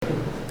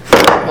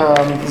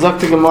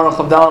Zakti Gemara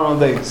Chavdal on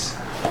days.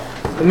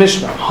 The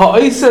Mishnah.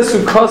 Ha'isa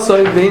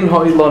sukkasai vein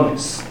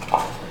ha'ilonis.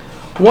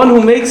 One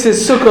who makes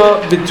his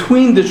sukkah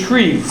between the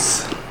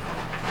trees.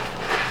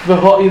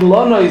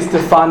 V'ha'ilonis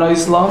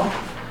defanois la.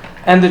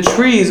 And the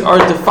trees are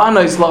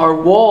defanois la, are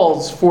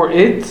walls for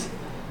it,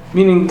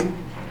 meaning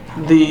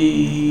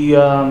the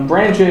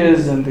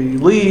branches and the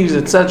leaves,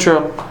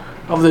 etc.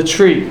 of the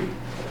tree.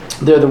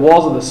 They're the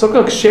walls of the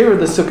sukkah. Ksheira,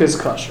 the sukkah is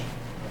kosher.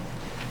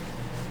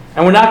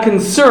 And we're not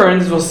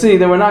concerned, as we'll see,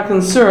 that we're not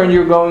concerned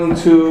you're going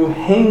to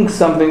hang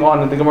something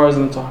on it. The Gemara is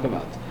going to talk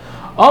about.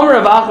 Amar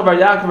Rav Acha bar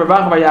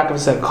Yaakov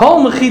said,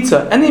 Kol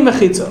mechitza, any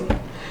mechitza,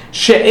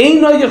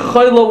 she'eina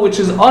yechayla, which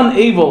is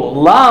unable,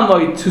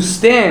 la'amai, to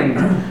stand,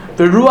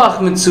 the ruach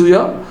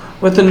mitzuya,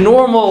 with the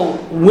normal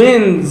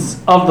winds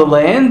of the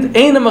land,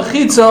 eina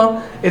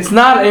mechitza, it's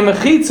not a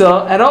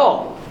mechitza at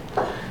all.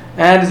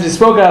 And as we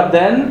spoke about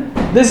then,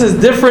 this is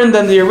different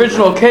than the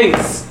original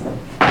case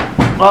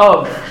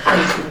of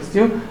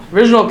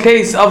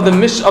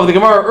the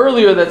Gemara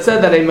earlier that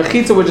said that a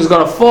mechitza which is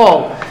going to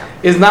fall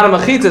is not a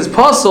mechitza, it's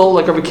puzzle,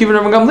 like Rabbi Kiva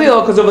and Rabbi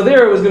Gamliel, because over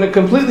there it was going to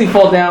completely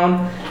fall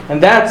down,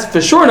 and that's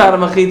for sure not a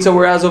mechitza,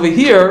 whereas over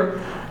here,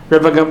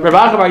 Rav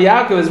Acha bar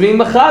Yaakov is being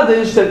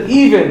mechadish that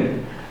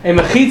even a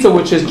mechitza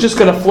which is just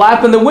going to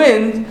flap in the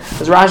wind,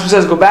 as Rashi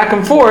says, go back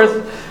and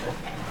forth,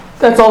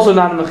 that's also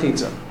not a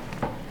mechitza.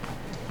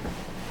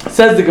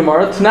 Says the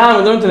Gemara, Tanah,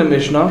 we learned in the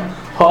Mishnah,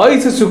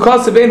 ha'isa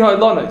sukkah bein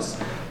ha'ilonis.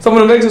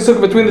 Someone who makes a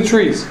sukkah between the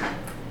trees.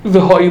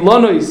 The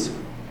ha'ilonis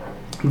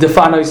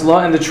defanois la,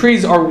 and the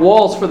trees are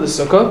walls for the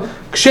sukkah.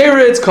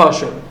 Ksheira, it's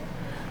kosher.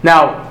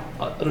 Now,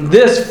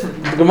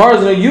 the Gemara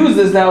is going to use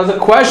this now as a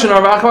question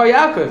of Rav Acha bar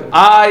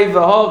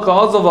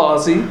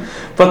Yaakov.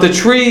 But the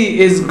tree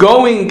is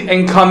going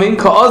and coming.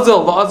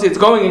 Ka'azil va'asi, it's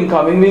going and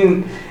coming,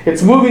 meaning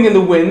it's moving in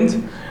the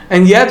wind,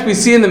 and yet we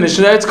see in the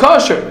Mishnah it's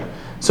kosher.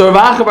 So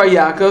Rav Acha bar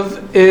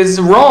Yaakov is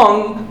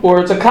wrong,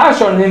 or it's a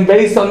kasha on him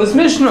based on this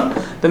Mishnah.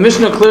 The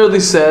Mishnah clearly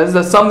says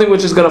that something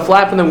which is going to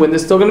flap in the wind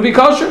is still going to be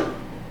kosher.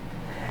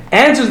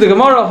 Answers the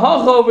Gemara,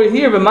 Hacha over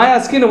here, but my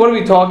askina, what are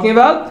we talking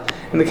about?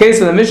 In the case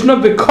of the Mishnah,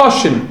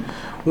 bekoshin,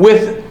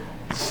 with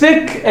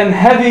thick and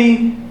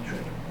heavy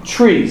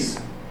trees.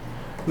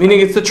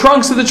 Meaning it's the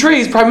trunks of the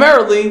trees,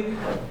 primarily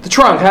the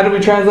trunk. How did we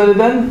translate it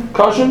then?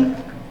 Koshin?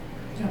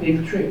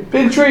 Big tree.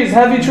 Big trees,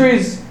 heavy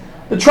trees.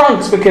 The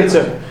trunks,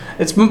 bekitzer.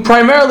 It's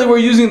primarily we're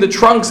using the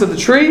trunks of the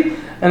tree,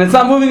 and it's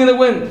not moving in the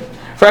wind.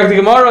 For the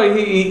Gemara,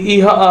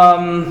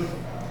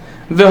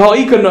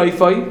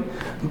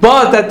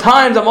 but at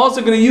times I'm also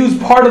going to use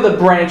part of the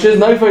branches.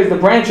 Naifai is the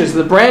branches.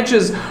 The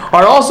branches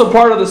are also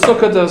part of the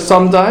sukkah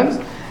sometimes,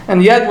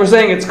 and yet we're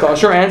saying it's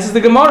kosher. Answers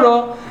the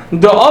Gemara,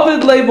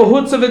 Da'avid le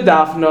behutza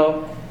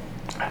v'dafna.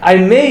 I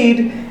made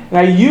and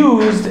I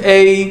used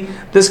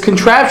this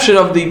contraption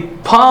of the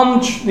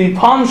palm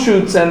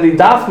shoots and the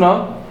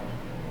dafna.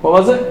 What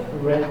was it?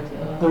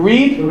 The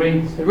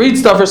reed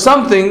stuff or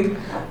something,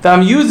 that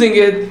I'm using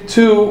it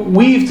to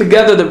weave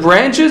together the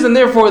branches, and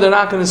therefore they're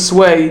not going to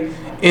sway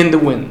in the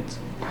wind.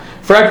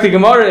 For the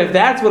Gemara, if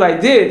that's what I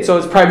did, so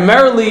it's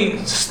primarily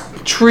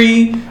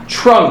tree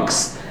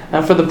trunks,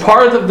 and for the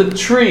part of the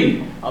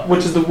tree,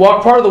 which is the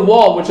part of the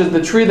wall, which is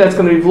the tree that's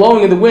going to be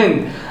blowing in the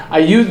wind,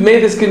 I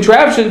made this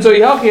contraption. So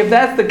if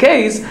that's the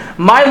case,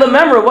 my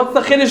lememra, what's the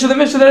chiddush of the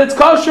Mishnah that it's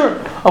kosher?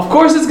 Of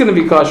course it's going to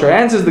be kosher.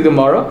 Answers the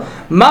Gemara.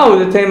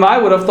 Ma'u the tema, I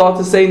would have thought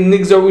to say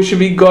nigzor, we should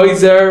be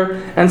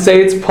geyser and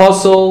say it's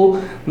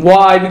puzzle.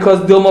 Why? Because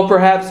Dilma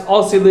perhaps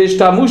also lish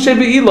tamushe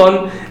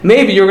be'ilon.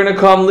 Maybe you're going to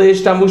come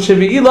lish tamushe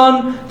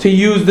be'ilon to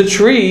use the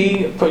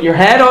tree, put your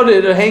hand on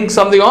it or hang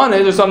something on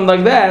it or something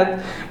like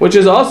that, which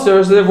is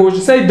usher. So therefore we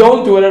should say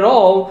don't do it at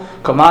all.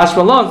 Kamash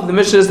malon. The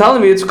Mishnah is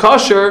telling me it's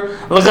kosher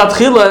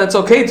l'chatchila and it's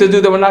okay to do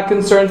that. We're not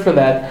concerned for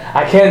that.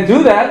 I can't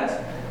do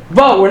that,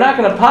 but we're not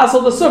going to passel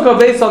the sukkah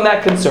based on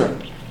that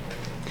concern.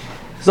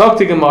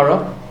 Zokti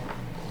Gemara.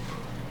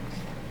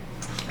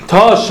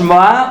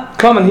 Tashma,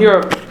 come and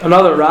hear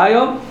another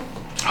raya.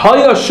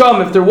 Haya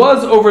sham, if there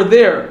was over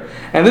there,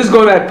 and this is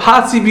going by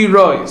Patsi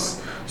Birois.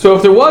 So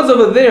if there was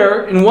over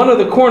there in one of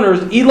the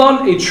corners,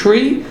 Elon, a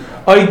tree,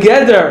 a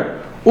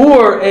geder,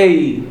 or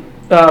a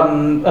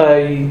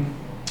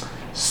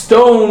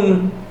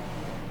stone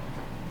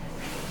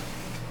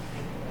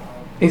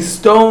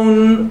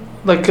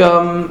like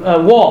a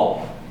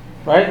wall,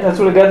 right? That's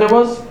what a geder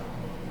was. I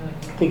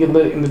think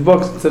in the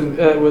books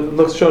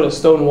it showed a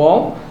stone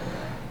wall.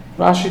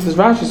 Rashi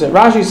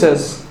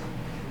says,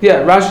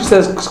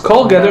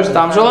 Kol Geder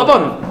Stam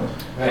Shalabonim.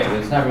 Right, but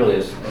it's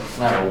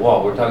not a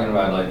wall. We're talking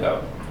about like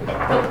a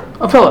pillar.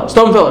 A pillar,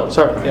 stone pillar.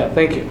 Sorry, yeah,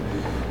 thank you.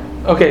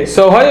 Okay,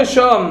 so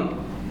Hayasham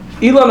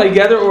Ilan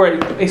Geder, or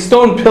a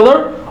stone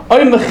pillar, or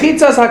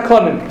mechitzas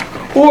hakonim,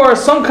 or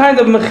some kind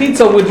of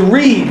mechitza with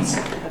reeds,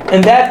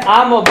 and that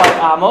amma by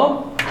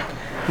amma,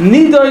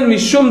 nidain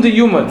mishum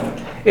diyumad.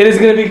 It is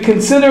going to be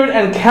considered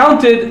and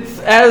counted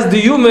as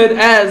diyumad,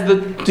 as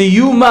the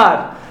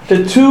diyumad.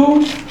 The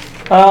two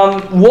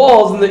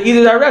walls in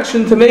either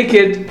direction to make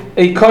it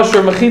a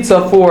kosher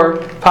mechitza for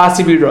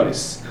Pasi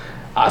Birois.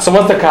 So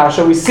what's the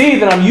kasha? We see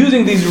that I'm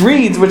using these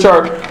reeds, which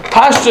are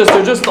pashtus,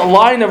 they're just a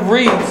line of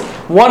reeds,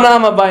 one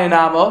amma by an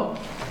amma,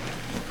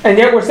 and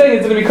yet we're saying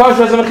it's going to be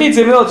kosher as a mechitza,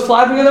 even though it's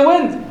flapping in the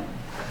wind.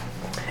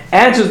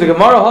 Answers the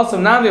Gemara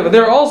Hasam Nami, but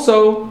they're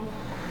also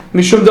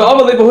Mishum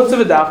da'ava lebehutz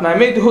v'dafna. I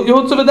made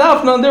hutz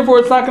v'dafna, and therefore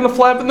it's not going to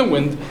flap in the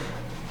wind.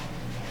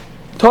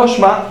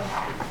 Toshma,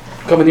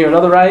 come in here,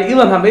 another raya.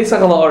 Ilan ha-mesach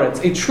al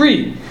haaretz, a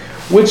tree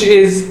which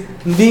is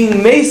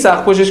being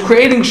mesach, which is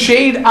creating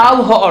shade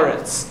al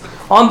haaretz,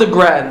 on the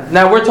ground.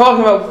 Now we're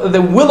talking about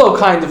the willow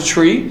kind of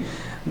tree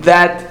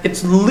that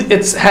it's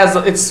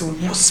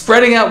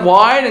spreading out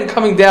wide and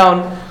coming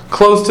down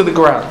close to the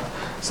ground.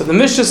 So the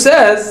Mishnah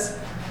says,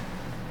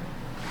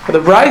 for the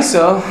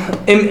Brisa,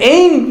 im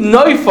ein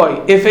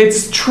noifai, if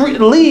its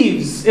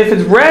leaves, if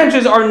its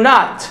branches are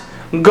not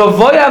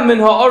gavoya min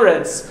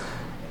haaretz,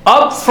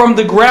 up from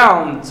the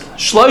ground,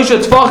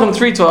 shloisha tvachim,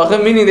 3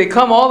 tvachim, meaning they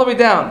come all the way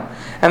down,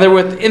 and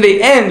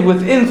they end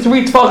within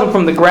 3 tvachim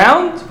from the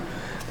ground.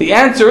 The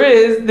answer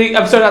is, the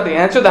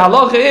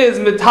halacha is,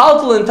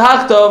 metaltal and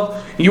tachtav,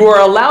 you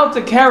are allowed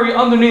to carry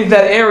underneath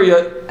that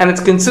area, and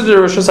it's considered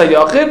a reshus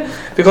hayachid,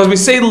 because we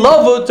say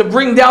lavud to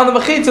bring down the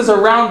mechitzas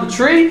around the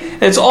tree,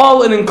 and it's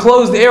all an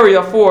enclosed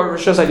area for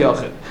reshus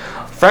hayachid.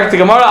 Fact the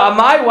Gemara,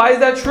 Amai, why is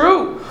that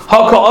true?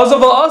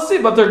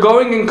 But they're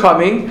going and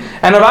coming,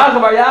 and Rav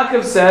Bar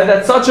Yaakov said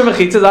that such a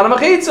mechitza is not a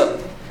mechitza.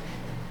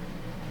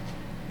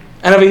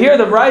 And over here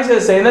the Brisa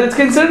is saying that it's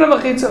considered a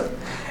mechitza.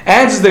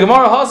 Answers the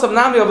Gemara Hasam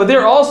Nami, over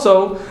there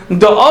also,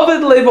 the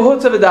Ovid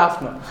lebehutz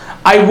v'dafna.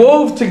 I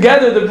wove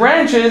together the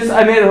branches,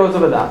 I made a hutz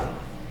v'dafna.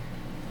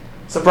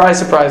 Surprise,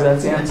 surprise,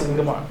 that's the answer of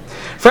the Gemara.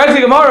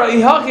 Frankly, Gemara,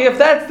 if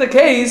that's the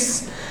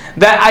case,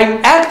 that I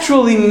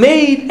actually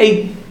made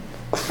a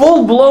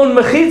full-blown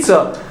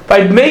mechitza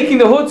by making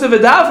the hutz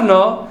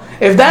v'dafna,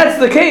 if that's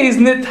the case,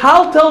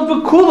 nitaltel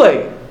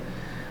v'kulei.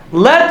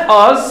 Let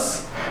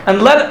us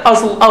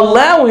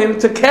allow him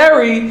to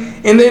carry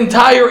in the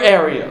entire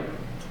area.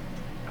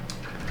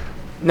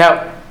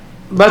 Now,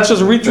 let's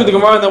just read through the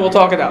Gemara and then we'll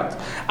talk it out.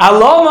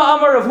 Alama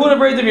Amar Rav Huna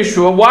B'rei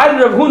Yeshua. Why did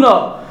Rav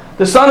Huna,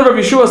 the son of Rav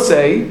Yeshua,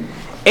 say,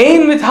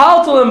 Ein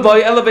mithaltalim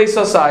by ela beis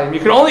sasayim?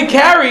 You can only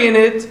carry in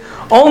it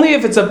only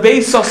if it's a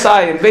beis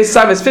sasayim. Beis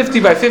sasayim is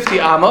 50 by 50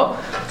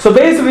 amma. So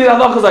basically the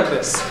halacha is like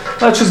this.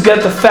 Let's just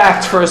get the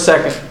facts for a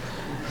second.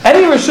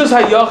 Any reshus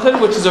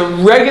hayachid, which is a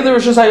regular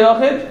reshus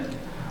hayachid,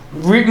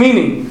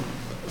 meaning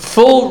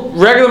full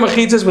regular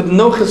mechitzas with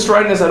no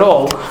chesroinus at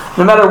all,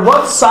 no matter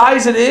what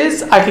size it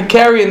is, I could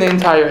carry in the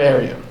entire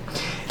area.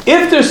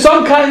 If there's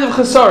some kind of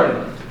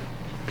chesron,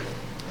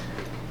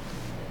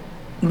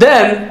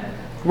 then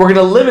we're going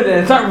to limit it.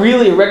 It's not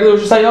really a regular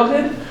reshus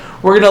hayachid.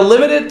 We're going to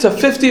limit it to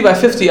 50 by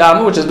 50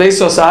 amma, which is beis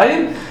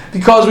sosayim,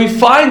 because we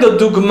find a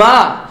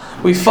dugma,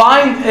 we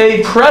find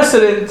a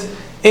precedent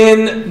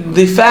in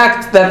the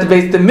fact that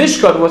the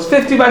Mishkan was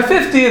 50 by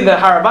 50 in the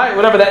Harabayit,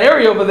 whatever that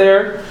area over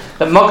there,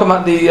 the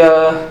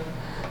Machane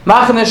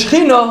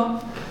Shechina.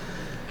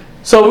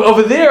 So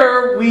over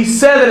there, we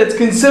said that it's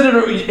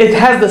considered, it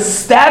has the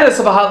status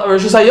of a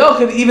reshus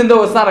hayachid, even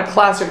though it's not a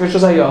classic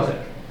reshus hayachid.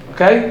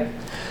 Okay?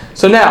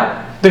 So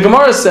now, the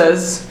Gemara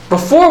says,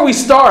 before we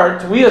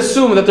start, we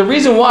assume that the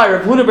reason why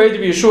Rav Huna B'rei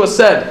Yeshua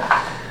said,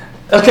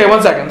 okay,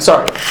 one second,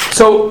 sorry.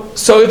 So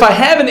if I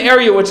have an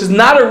area which is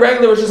not a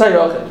regular reshus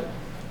hayachid,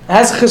 it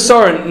has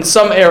chesaron in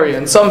some area,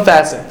 in some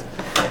facet,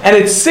 and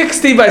it's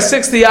 60 by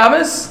 60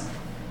 amas,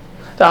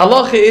 the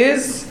halacha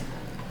is,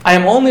 I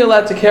am only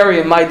allowed to carry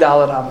in my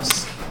dalet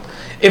amas.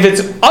 If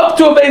it's up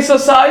to a beis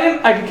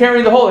sasayim, I can carry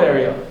in the whole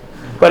area.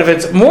 But if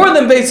it's more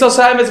than beis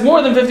sasayim, it's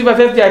more than 50 by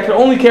 50, I can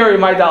only carry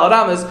in my dalet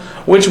amas,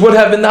 which would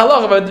have been the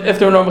halacha if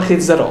there were no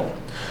mechitzas at all.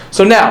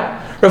 So now,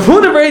 Rav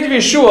Huna B'rei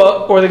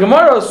Yeshua, or the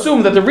Gemara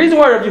assumed that the reason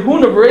why Rav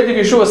Huna B'rei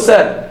Yeshua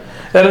said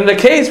that in the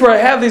case where I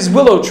have these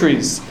willow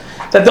trees,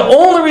 that the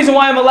only reason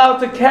why I'm allowed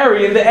to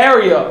carry in the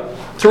area,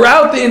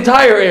 throughout the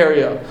entire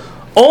area,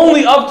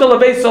 only up to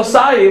Beis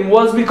Sosayim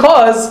was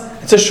because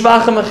it's a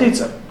shvacha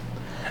mechitza.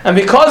 And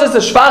because it's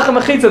a shvacha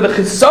mechitza, the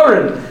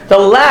chisaron, the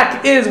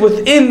lack is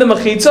within the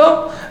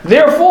mechitza,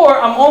 therefore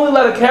I'm only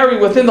allowed to carry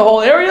within the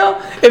whole area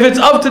if it's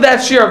up to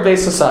that shear of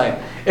Beis Sosayim.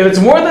 If it's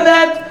more than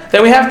that,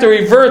 then we have to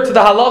revert to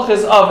the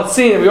halachas of a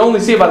scene we only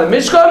see about the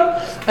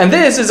Mishkan, and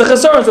this is a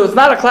chesaron, so it's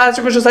not a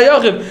classic reshus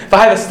hayachid. If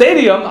I have a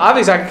stadium,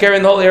 obviously I can carry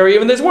in the whole area,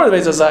 even there's more than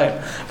Beis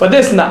Sosayim. But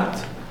this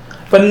not.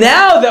 But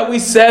now that we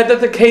said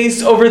that the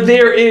case over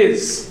there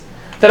is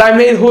that I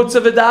made hutz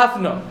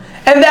v'dafna,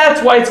 and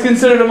that's why it's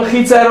considered a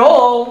mechitza at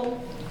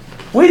all,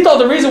 we thought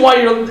the reason why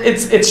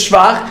it's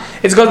shvach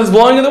is because it's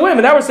blowing in the wind.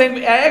 But now we're saying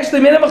I actually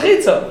made a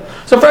mechitza.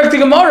 So for the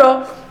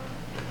Gemara,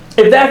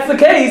 if that's the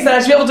case, then I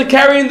should be able to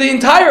carry in the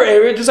entire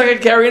area just like I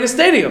carry in a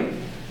stadium.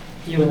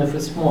 Even if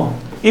it's more.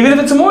 Even if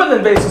it's more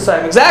than Beis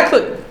Sosayim,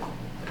 exactly.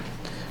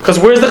 Because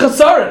where's the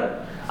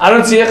chesaron? I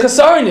don't see a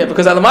chesaron yet,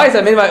 because otherwise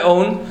I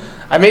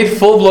made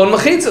full-blown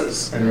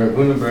mechitzas. And Rav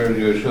Huna B'rei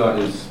Yeshua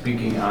is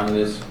speaking on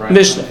this Brisa?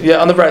 Mishnah, yeah,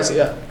 on the Brisa,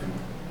 yeah.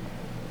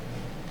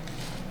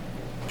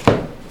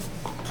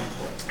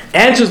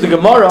 Answers the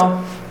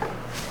Gemara,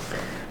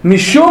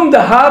 Mishum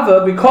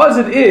dahava, because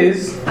it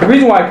is the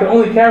reason why I can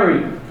only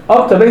carry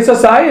up to Beis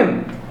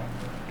Hasayim.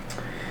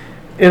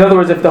 In other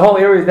words, if the whole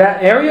area is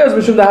that area, is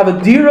Mishum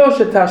dahava diro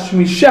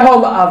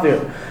shetashmisheha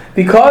la'avir,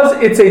 because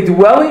it's a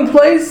dwelling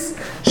place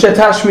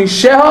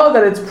shetashmisheha,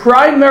 that its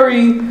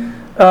primary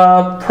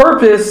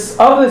purpose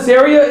of this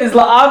area is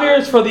la'avir,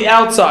 is for the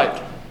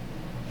outside.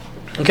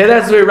 Okay,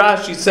 that's the way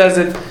Rashi says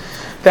it.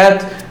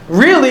 That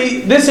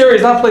really, this area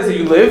is not a place that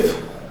you live.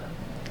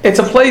 It's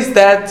a place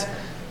that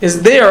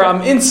is there.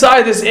 I'm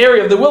inside this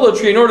area of the willow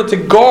tree in order to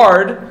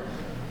guard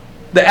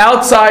the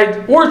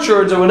outside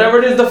orchards or whatever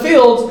it is, the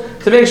fields,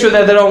 to make sure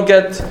that they don't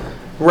get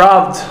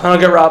robbed. I don't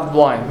get robbed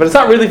blind. But it's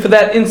not really for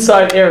that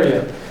inside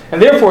area.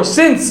 And therefore,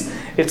 since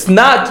it's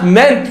not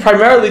meant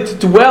primarily to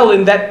dwell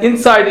in that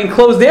inside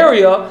enclosed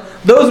area,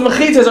 those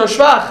mechitzas are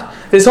shvach.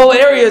 This whole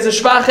area is a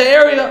shvach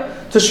area.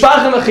 To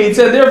shvach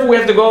mechitza, and therefore we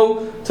have to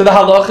go to the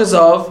halachas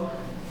of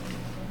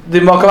the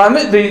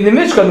Mishkan, the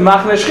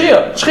Machne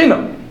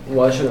Shechina.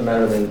 Why should it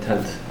matter the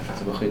intent? If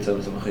it's a mechitza,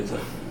 it's a mechitza.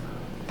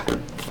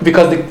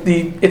 Because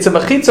it's a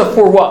mechitza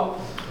for what?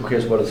 Who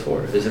cares what it's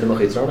for? Is it a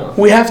mechitza or not?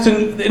 We have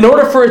to, in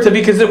order for it to be,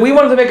 because we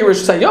wanted to make a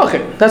Rosh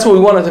Hashanah. That's what we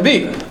want it to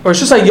be.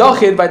 Rosh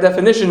Hashanah, by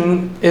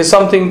definition, is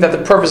something that the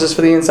purpose is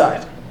for the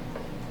inside.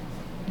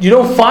 You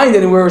don't find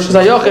anywhere Rosh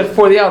Hashanah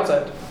for the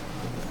outside.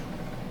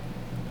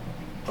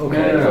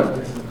 Okay.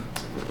 No.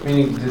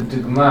 Meaning the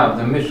Dugma of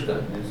the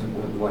Mishkan is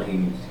what he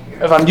used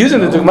here. If I'm using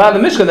the Dugma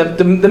of the Mishkan,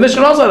 the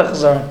Mishkan also had a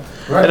Chazara.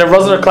 Right. And it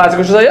wasn't a classic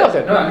Rosh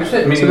Hashanah. No, I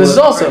understand. Meaning So this is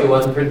also. It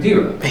wasn't for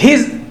Dira.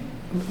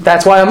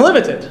 That's why I'm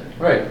limited.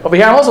 Right. Over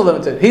here I'm also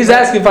limited. He's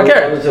asking if I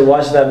care. So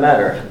why should that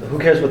matter? Who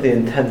cares what the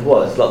intent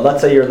was?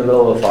 Let's say you're in the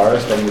middle of a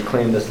forest and you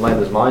claim this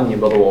land is mine and you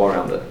build a wall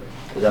around it.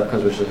 Is that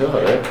because we're Shechina,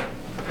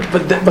 right?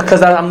 But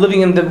because I'm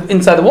living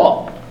inside the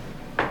wall.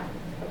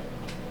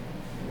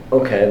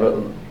 Okay,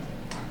 but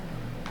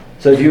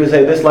so if you would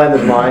say this land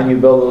is mine, you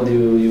build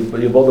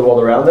the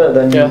wall around it,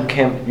 then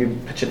you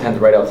pitch a tent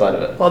right outside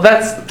of it. Well,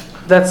 that's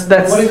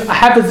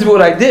happens to be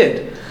what I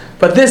did.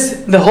 But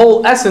the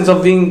whole essence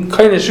of being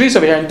Kohen Shvis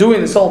over here and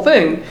doing this whole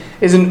thing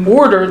is in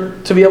order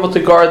to be able to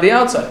guard the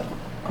outside.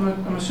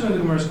 I'm assuming the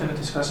Gemara is going to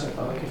discuss it,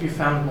 but like if you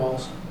found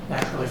walls,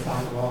 naturally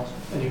found walls,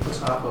 and you put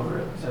stock over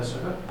it, is that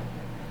sukkah?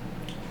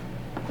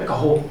 Like a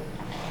hole.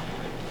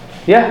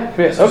 Yeah.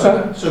 Yes.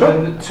 Okay. So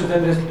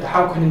then,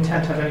 how can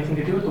intent have anything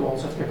to do with the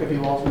walls if there could be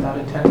walls without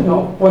intent at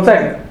all? 1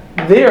 second.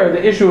 There,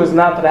 the issue is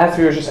not that it has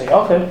to be Rosh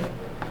Hashanah.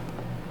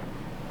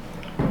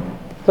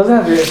 Doesn't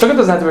have to be. Sukkah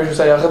doesn't have to be Rosh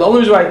Hashanah. The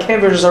only reason why I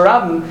can't be Rosh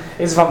Hashanah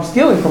is if I'm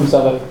stealing from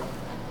somebody.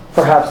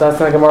 Perhaps that's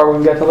the Gemara we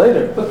can get to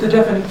later. But this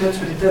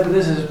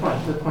is his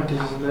point. The point is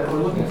that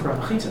we're looking for a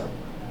mechitza.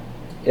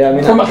 Yeah, I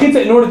mean, for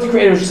mechitza in order to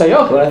create a Rosh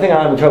Hashanah. What I think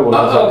I'm in trouble with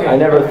is okay. I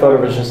never thought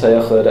of Rosh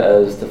Hashanah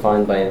as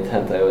defined by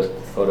intent. I always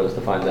thought it was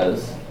defined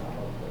as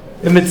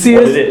the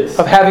mitzvah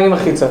of having a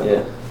mechitza.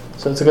 Yeah.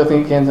 So it's a good thing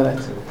you came tonight.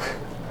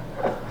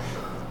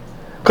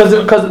 Because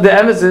the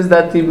emphasis is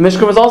that the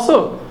Mishkan was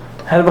also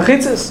had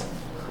mechitzas.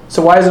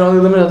 So why is it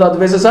only limited to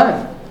the Beis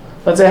Hasayim?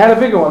 Let's say I had a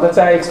bigger one. Let's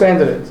say I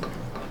expanded it,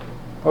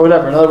 or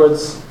whatever. In other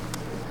words,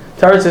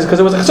 Tarot says because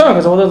it was a chesron,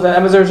 because it was the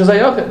Emazir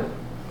Shazayachid.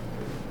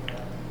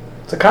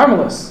 It's a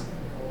Carmelis.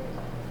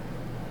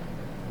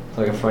 It's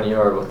like a front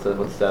yard. What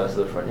status does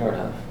the front yard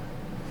have?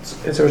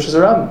 It's a Rosh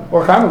Hashanah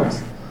or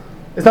Carmelis.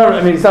 It's not.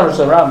 I mean, it's not Rosh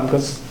Hashanah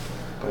because,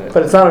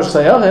 but it's not Rosh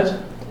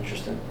Hashanah.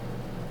 Interesting.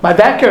 My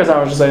backyard is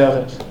not Rosh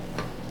Hashanah.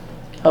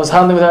 I was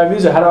handling with our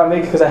music. How do I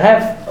make it? Because I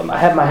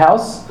have my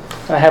house.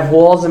 And I have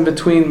walls in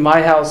between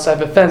my house. I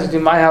have a fence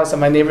between my house and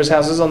my neighbor's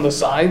houses on the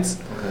sides,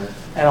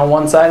 and on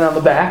one side and on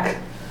the back.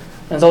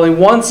 And it's only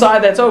one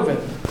side that's open.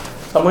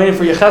 So I'm waiting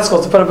for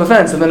Yechezkel to put up a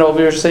fence, and then it will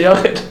be Rosh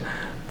Hashanah.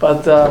 But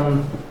it's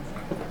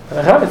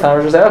not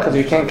Rosh Hashanah because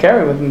you can't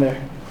carry within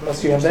there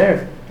unless you have the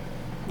air.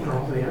 You don't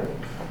have the air.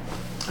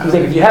 I'm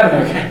saying if you have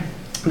an air,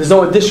 there's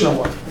no additional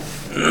one.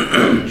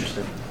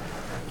 Interesting.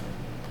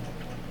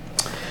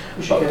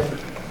 You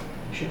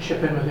should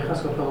chip in with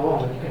Yechezkel to the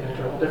wall, and you can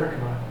enter a whole different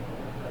Gemara.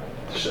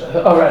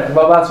 Oh, right.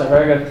 Well, that's right.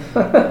 Very good.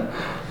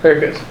 Very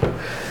good.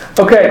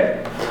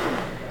 Okay.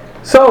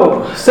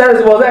 So,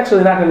 says, well, it's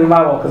actually not going to be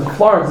my wall because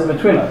Florence is in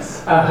between us.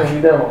 It's going to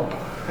be their wall.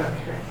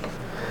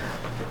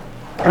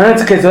 And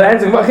that's okay. So, the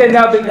answer, okay,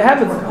 now it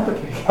happens.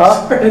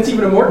 Huh? It's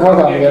even more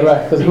complicated,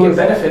 right? Because you can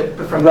benefit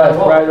from right, the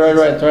wall.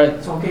 Right.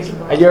 It's all case of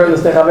the You're the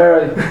Stechaver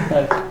already.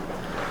 Right.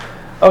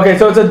 Okay,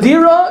 so it's a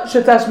dira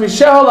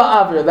shetashmisheho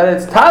la'avir. That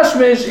it's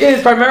tashmish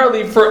is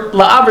primarily for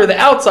la'avir, the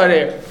outside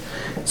air.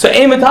 So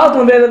aim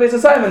metalton be'el beis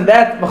hasayim, and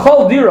that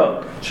b'chol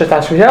dira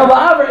shetashmisheho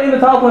la'avir aim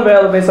metalton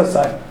be'el beis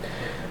hasayim.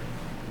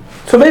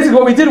 So basically,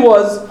 what we did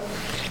was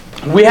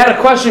we had a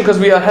question because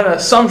we had an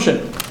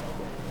assumption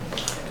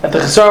that the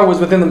chesar was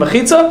within the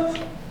mechitza,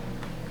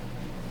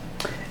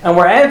 and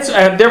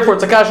and therefore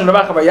it's a kasha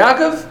Rabacha by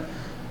Yaakov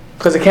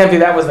because it can't be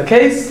that was the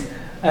case.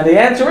 And the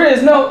answer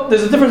is no.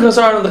 There's a different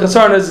chesar, and the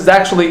chesar is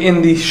actually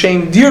in the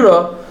shem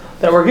dira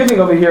that we're giving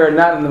over here, and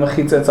not in the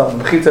mechitza itself.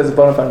 The mechitza is a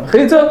bona fide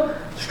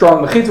mechitza,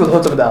 strong mechitza with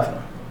chutz of dafna.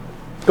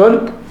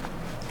 Good.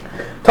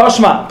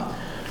 Tashma.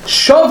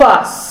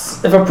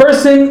 Shavas, if a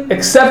person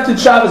accepted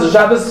Shabbos, or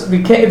Shabbos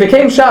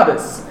became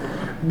Shabbos,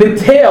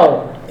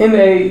 betail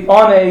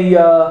on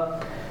a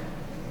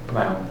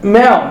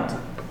mound.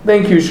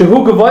 Thank you.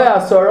 Shehu Gavoya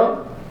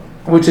Asara,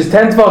 which is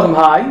 10 tvachim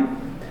high.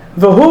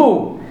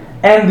 Vahu,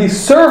 and the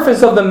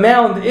surface of the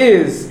mound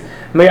is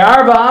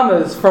me'arba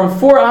amas, from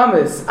 4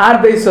 amas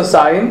ad beis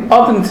hasayim,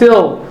 up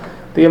until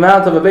the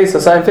amount of a beis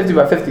hasayim, 50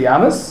 by 50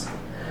 amas.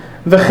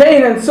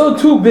 V'chein, and so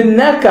too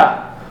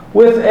bineka,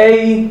 with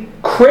a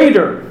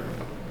crater.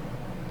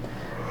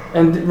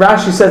 And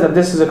Rashi says that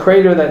this is a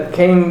crater that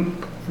came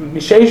from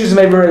Misheshus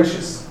and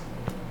Bereshis.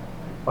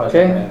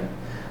 Okay?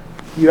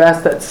 You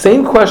asked that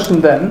same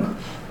question then,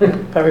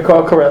 if I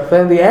recall correctly,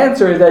 and the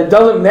answer is that it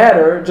doesn't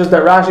matter, just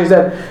that Rashi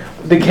said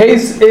the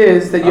case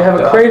is that you have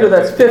a crater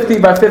that's 50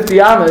 by 50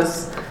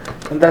 amas,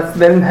 and they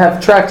didn't have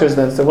tractors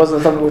then, so it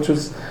wasn't something which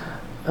was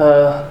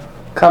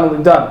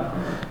commonly done.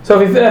 So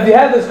if you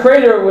had this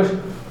crater, which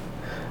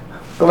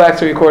go back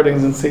to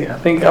recordings and see. I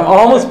think I'm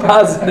almost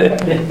positive.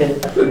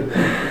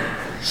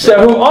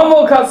 Shehu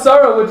Amo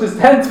Katsara, which is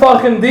 10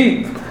 tefachim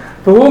deep.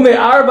 V'hu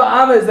me'arba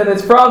amas, and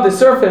it's from the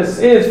surface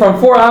is from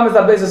 4 amas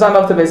at Beis Hasayim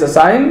up to Beis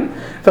Hasayim.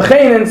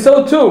 V'chein, and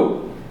so too.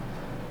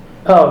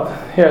 Oh,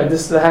 here,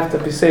 this I have to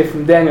be safe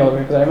from Daniel over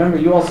here, because I remember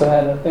you also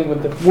had a thing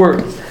with the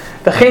words.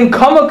 V'chein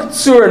kama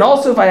katsur, and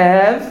also if I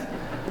have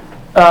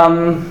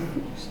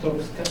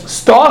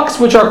stalks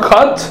which are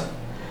cut,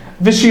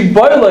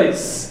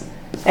 v'shiboilis,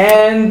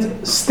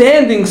 and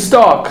standing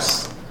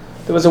stalks.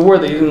 There was a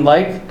word that you didn't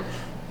like.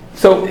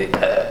 So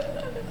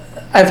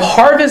I've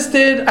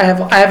harvested. I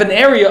have an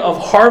area of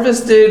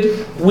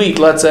harvested wheat,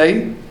 let's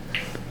say,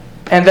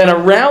 and then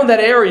around that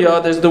area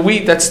there's the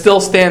wheat that's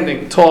still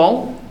standing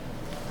tall.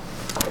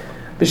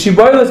 The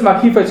shiboilis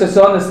makifa,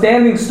 so the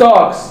standing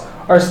stalks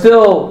are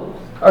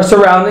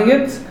surrounding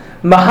it.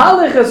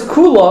 Mahalich es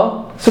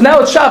kula. So now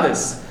it's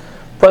Shabbos,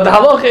 but the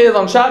halacha is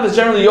on Shabbos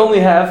generally you only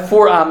have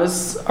 4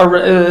 amas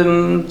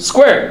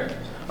squared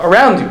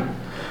around you.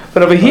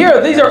 But over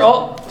here these are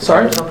all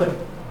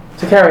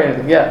to carry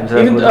anything, yeah.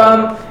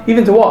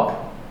 Even to walk.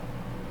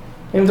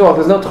 Even to walk.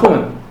 There's no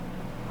tchumen.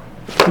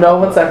 No,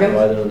 1 second.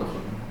 Why there no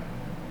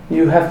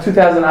You have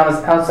 2,000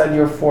 amas outside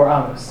your 4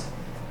 amas.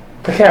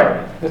 To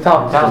carry. To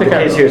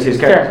carry. He's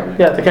carrying.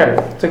 Yeah, to carry.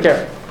 To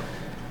carry.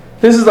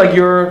 This is like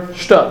your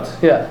shtut,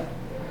 yeah.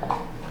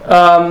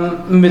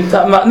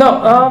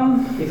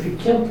 If you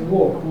can't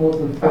walk more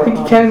than 4 I think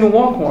you can't even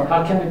walk more.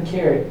 How can you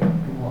carry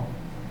more?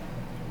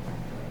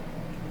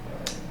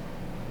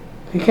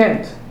 You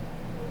can't.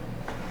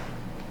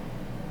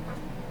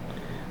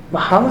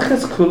 Mahalach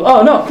is kula.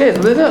 Oh no, okay,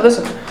 so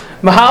listen.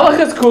 Mahalach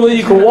is kula,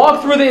 you can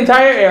walk through the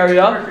entire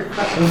area.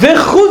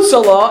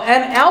 V'chutzala,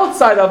 and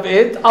outside of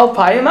it,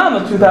 alpayim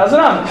amas, 2,000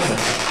 amas.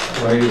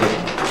 Where are you?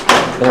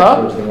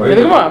 Huh? We're in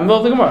the Gemara, I'm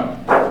building the Gemara.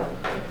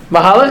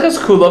 Mahalach is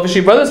kula,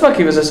 v'shibrothers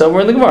makivas, so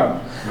we're in the Gemara.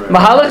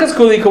 Mahalach is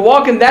kula, you can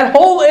walk in that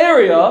whole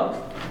area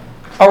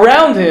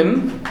around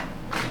him.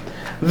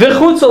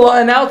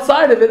 V'chutzala, and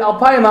outside of it,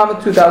 alpayim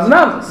amas, 2,000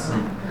 amas.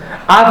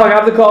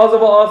 Have the cause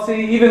of Asi,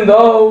 even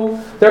though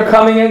they're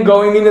coming and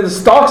going, meaning the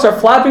stalks are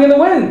flapping in the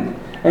wind,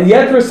 and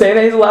yet we're saying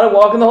that he's allowed to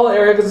walk in the whole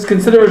area because it's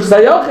considered Rosh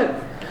Hashanah.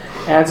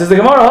 And says the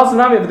Gemara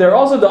Hasanami, but they're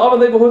also the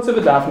Avadei Behutz of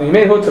Adafna. You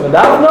made Hutz of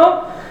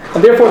Adafna,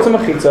 and therefore it's a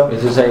Mechitza.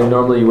 Is it saying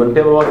normally you wouldn't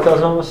be able to walk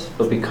 1,000 amas,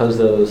 but because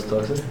those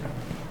stalks are?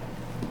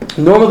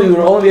 Normally you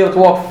would only be able to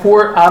walk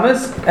 4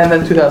 amas and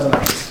then 2,000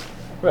 amas.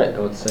 Right.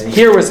 No, it's saying.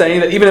 Here we're saying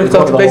that even if it's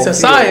up to Beis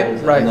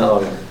Hasayim, right?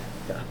 No.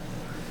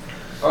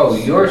 Oh,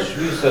 your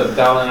Shvisa of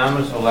Dalin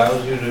Amos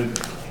allows you to.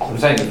 I'm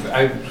saying,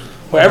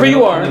 Wherever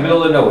you are. In the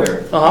middle of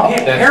nowhere. Uh-huh. You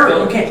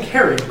can't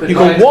carry. But You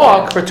can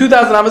walk for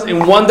 2,000 amas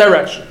in one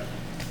direction.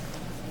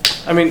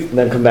 I mean, And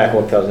then come back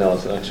 1,000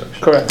 amas in the next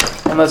direction. correct.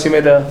 Unless you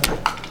made a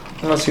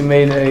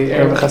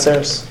Erev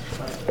Chaseres.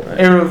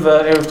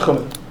 Erev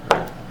Tchumen.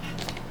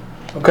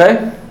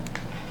 Okay?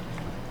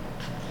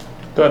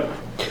 Good.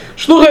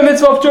 Shluchei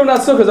mitzvah of Turn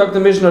Sukkah, Dr.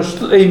 Mishnah.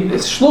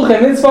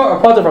 Shluchei mitzvah are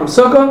part from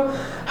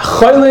Sukkah.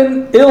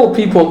 Chaylin, ill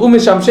people,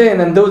 umishamshein,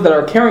 and those that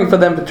are caring for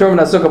them, Turn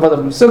Sukkah, part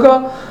from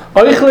Sukkah.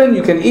 Oichlin,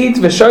 you can eat,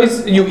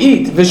 you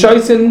eat,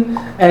 v'shoisin,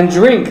 and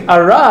drink.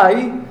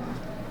 Arai,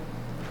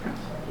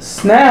 a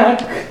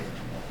snack,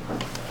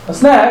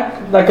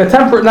 like a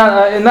temper,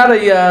 not a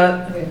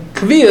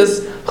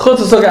kvias, chutz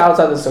sukkah,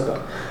 outside the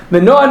sukkah.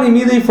 Menoani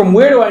mili, from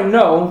where do I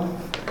know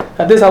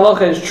that this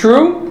halacha is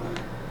true?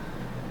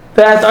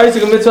 That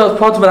Isaac mitzvah is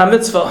part of a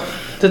mitzvah.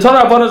 The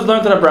Torah Rabbanos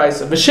learned in a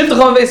brayso.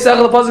 V'shivtachon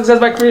ve'sechel, the pasuk says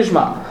by Kriya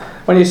Shema.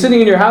 When you're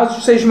sitting in your house,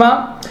 you say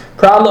Shema.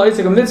 Proud lo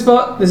Isaac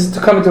mitzvah. This is to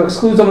come to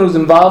exclude someone who's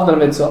involved in a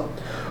mitzvah.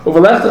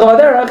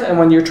 And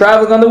when you're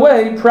traveling on the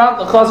way, proud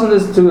l'chasen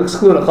is to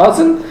exclude a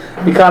chasen.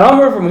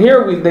 Because from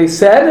here they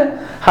said,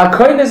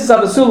 hakoynes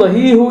sabasula,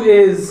 he who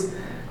is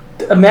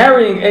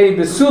marrying a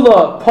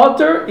besula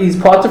potter, he's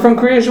potter from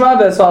Kriya Shema.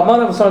 That's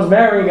almana, if someone's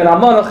marrying an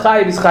almana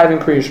chayiv, he's chayiv in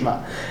Kriya Shema.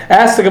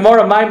 Ask the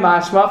Gemara, my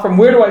mashma, from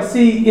where do I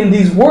see in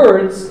these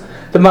words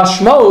the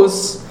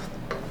mashmos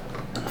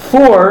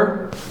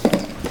for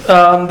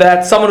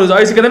that someone who's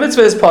Isaac in a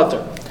mitzvah is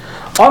potter?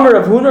 Amar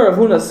Rav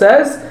Huna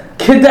says,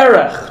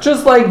 Kederech,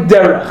 just like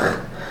derech.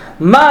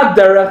 Ma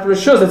derech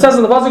rishus. It says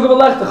in the pasuk of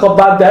Elechtecha,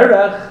 ba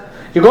derech,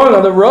 you're going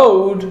on the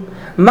road.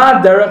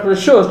 Ma derech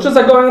rishus, just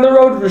like going on the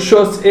road.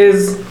 Rishus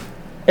is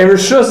a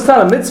rishus, it's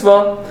not a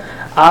mitzvah.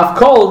 I've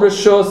called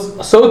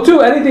rishus. So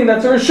too, anything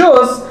that's a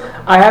rishus,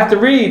 I have to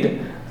read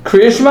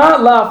Kriyishma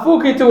la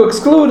fuki to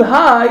exclude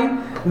hai.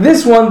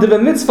 This one, the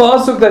mitzvah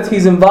asuk, that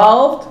he's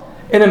involved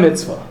in a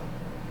mitzvah.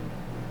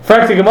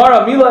 Frankly,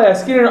 Gemara Mila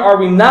Yaskinin, are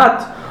we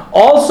not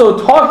also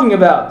talking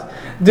about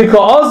the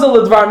ka'azal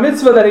ledvar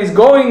mitzvah, that he's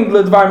going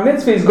ledvar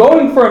mitzvah, he's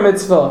going for a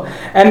mitzvah,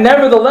 and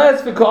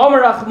nevertheless,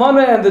 v'ka'amar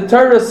achmana, and the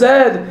Torah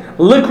said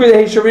likri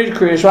heisharid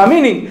kriyishma.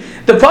 Meaning,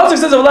 the pasuk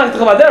says v'lech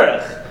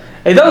t'chavaderech.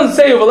 It doesn't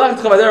say v'lech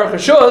t'chavaderech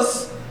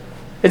rishus.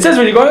 It says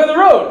when you're going on the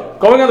road.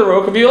 Going on the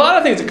road could be a lot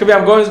of things. It could be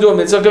I'm going to do a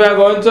mitzvah. It could be I'm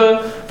going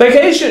to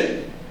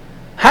vacation.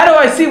 How do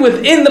I see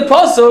within the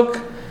pasuk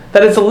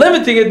that it's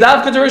limiting it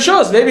dafka to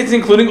rishus? Maybe it's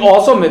including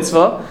also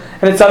mitzvah,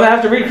 and it's something I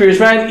have to read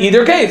kriyishma in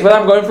either case, whether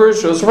I'm going for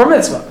rishus or for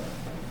mitzvah.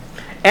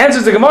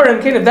 Answers the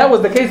Gemara, if that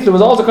was the case, it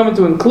was also coming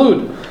to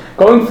include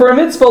going for a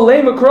mitzvah.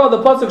 Lei makra,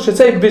 the pasuk should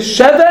say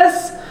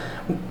bisheves,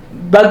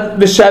 but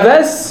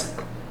bisheves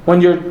when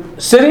you're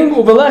sitting,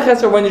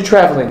 uveleches, or when you're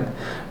traveling.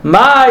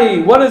 Mai,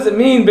 what does it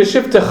mean?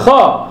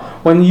 Bishiftecha,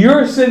 when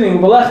you're sitting,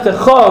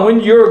 uvelechecha, when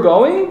you're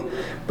going.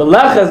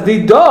 Beleches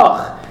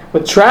didach,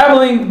 with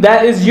traveling,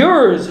 that is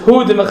yours.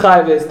 Hu de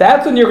mechayves,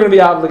 that's when you're going to be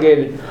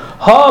obligated.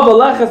 Ha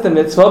beleches the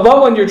mitzvah,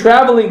 but when you're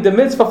traveling the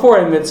mitzvah for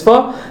a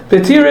mitzvah,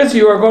 petiris,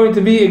 you are going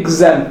to be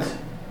exempt.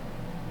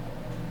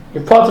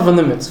 You're part from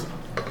the mitzvah.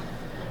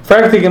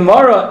 Frankly,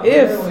 Gemara,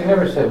 if We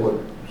never said what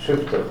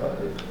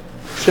shiftecha is.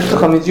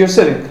 Shiftecha means you're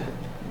sitting.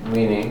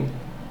 Meaning?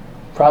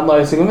 Prad la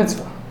yisig a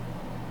mitzvah.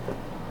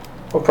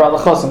 Or prad la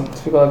chasam,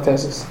 people like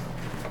tesis.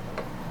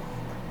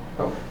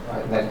 Oh,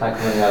 that's not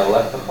coming out of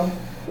lechtecha?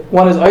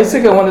 One is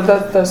Isaac and one is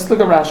that's look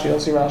at Rashi. I'll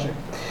see Rashi.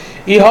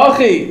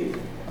 Ihachi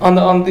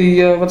on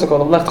the what's it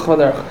called? The left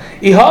chvaderach.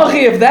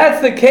 Ihachi, if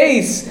that's the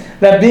case,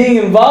 that being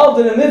involved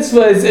in a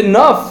mitzvah is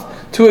enough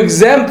to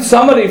exempt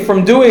somebody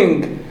from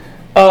doing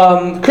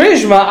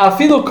kriyishma,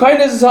 afilu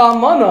kainas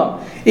almana.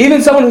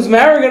 Even someone who's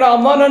marrying an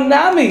almana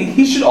nami,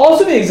 he should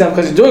also be exempt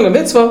because he's doing a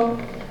mitzvah.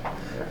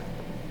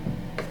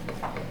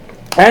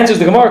 Answers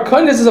the Gemara.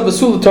 Kainas is a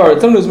basula Torah.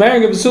 Someone who's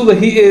marrying a basula,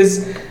 he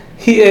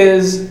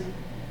is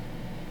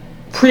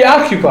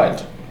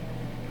preoccupied,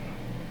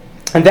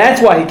 and that's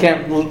why he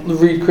can't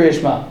read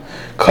kriyishma.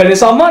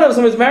 Kainis almana, if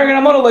someone's marrying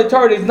an almana like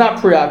Torah, he's not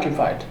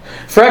preoccupied.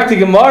 Frakti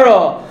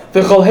Gemara,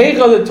 v'chol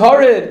heicha the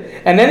Torah,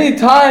 and any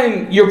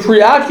time you're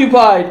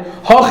preoccupied,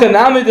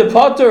 hachanami de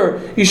pater,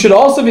 you should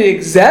also be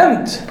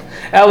exempt.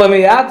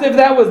 Elamiyat, if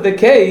that was the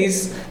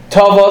case,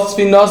 tavas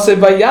vinase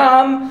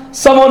bayam,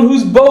 someone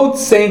whose boat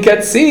sank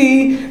at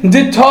sea,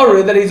 did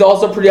Torah, that he's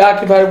also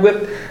preoccupied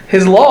with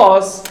his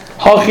loss.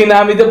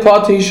 Hachinami de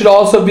pater, he should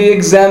also be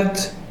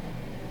exempt.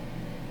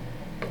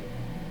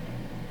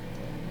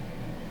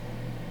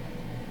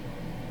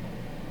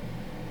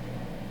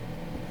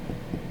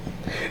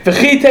 And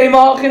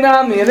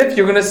if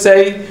you're going to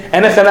say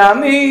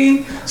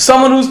enechanami,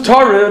 someone who's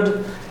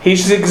Torah,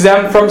 he's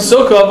exempt from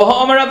sukkah.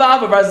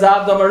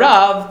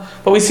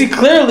 But we see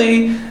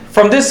clearly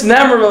from this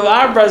member of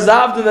Ar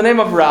Brazavd in the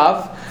name of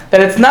Rav that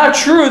it's not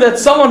true that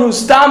someone who's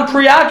stam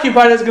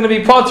preoccupied is going to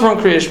be part from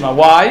kriyishma.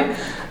 Why?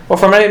 Or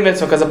from any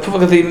mitzvah, because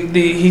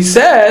he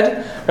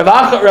said,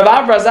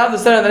 Rav Brazavd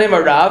said in the name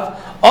of Rav,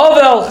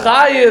 Ovel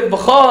chayiv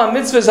b'chol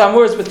mitzvahs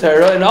hamuras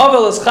b'Torah, and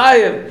Ovel is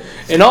chayiv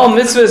in all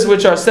mitzvahs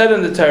which are said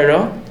in the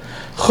Torah.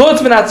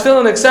 Chutz min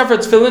tefillin, except for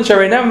tefillin,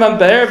 shareinem van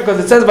pe'er, because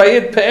it says by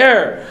it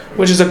pe'er,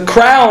 which is a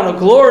crown, a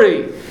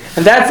glory,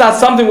 and that's not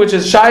something which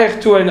is shaykh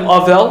to an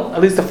Ovel,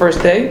 at least the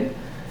first day.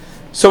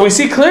 So we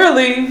see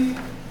clearly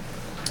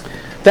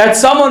that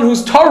someone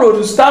who's Torah,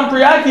 who's stam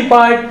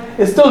preoccupied,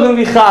 is still going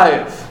to be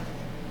chayiv.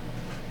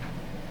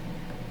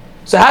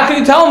 So how can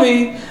you tell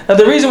me that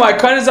the reason why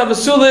Kainas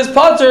Abasula is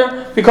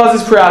pater because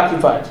he's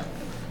preoccupied?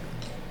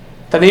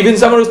 That even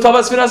someone who's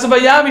Tavas Vinasa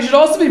Bayam, he should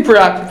also be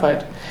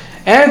preoccupied.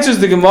 Answers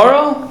the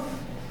Gemara.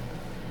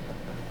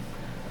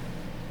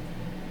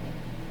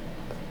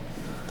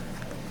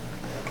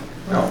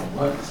 No,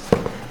 what?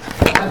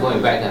 I'm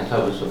going back on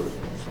Tavas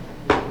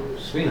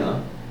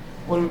Svina.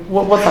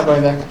 What's not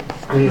going back?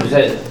 When you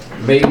said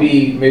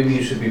maybe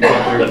you should be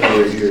pater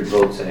for your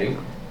boat saying,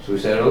 so we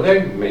said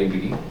okay,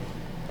 maybe,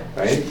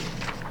 right?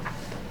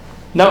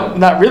 No,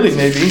 not really.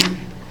 Maybe.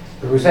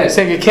 Who said?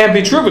 Saying it can't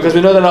be true because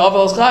we know that an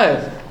Ovel is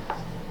chayiv.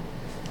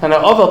 And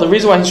an Ovel, the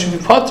reason why he should be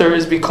pater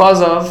is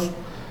because of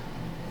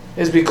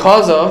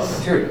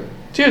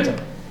Tirta.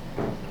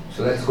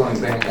 So that's going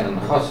back on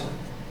the Chassan.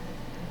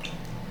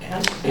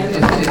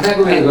 It's not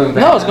going back.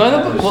 No, it's going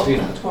on to. the Well,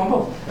 Svina.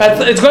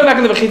 it's going back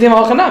in the Bechitim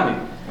Hachanami.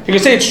 You can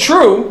say it's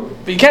true,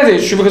 but you can't say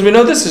it's true because we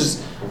know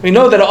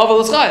that an Ovel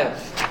is chayiv.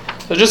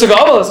 So just like an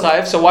Ovel is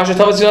chayiv, so why should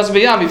Tavas Yinas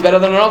B'Yam be better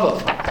than an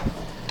Ovel?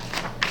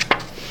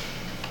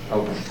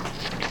 Okay.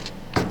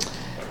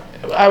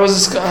 I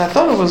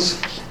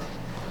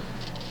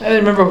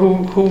didn't remember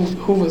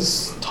who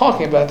was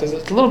talking about this.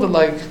 It's a little bit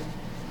like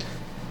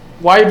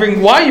Why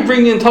are you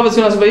bringing in Tavas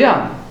Yunas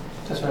Vayam?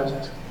 That's what I was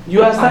asking.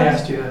 You asked that? I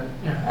asked you that.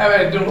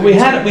 Yeah. I don't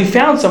We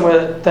found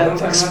somewhere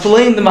that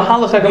explained the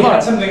Mahalach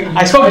HaGemara.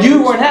 I spoke.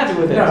 You weren't happy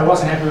with it. No, I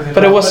wasn't happy with it.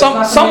 But it was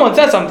someone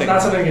said something. It's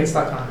not something to get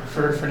stuck on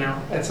for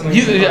now. It's something.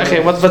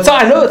 But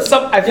I know it's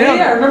some. I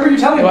remember you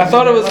telling me. I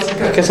thought it was.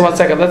 Okay, so 1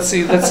 second. Let's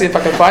see if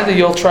I can find it.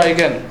 You'll try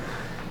again.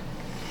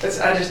 I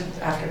just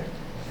after. I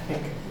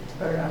think it's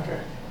better after.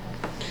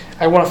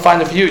 I want to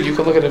find it for you. You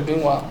can look at it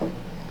meanwhile.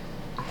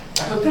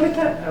 I looked at it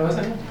then. I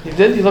wasn't. You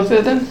did? You looked at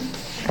it then?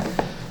 I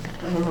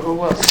don't remember who it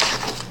was.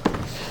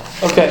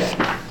 Okay.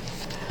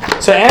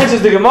 So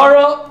answers the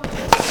Gemara.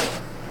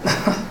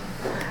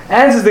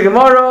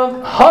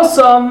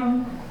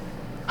 Hasam.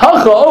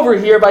 Hacha over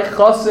here by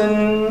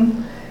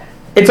Chasin.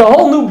 It's a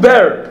whole new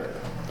ber.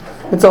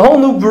 It's a whole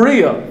new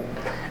bria.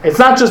 It's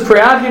not just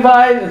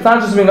preoccupied. It's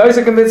not just being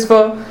Isaac a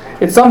mitzvah.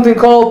 It's something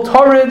called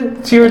Tarid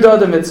Tirda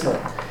the mitzvah.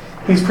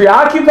 He's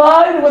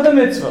preoccupied with a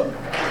mitzvah.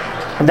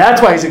 And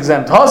that's why he's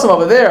exempt. Hasam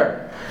over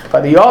there,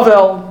 by the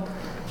Yavel,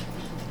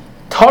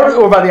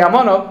 or by the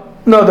Amana,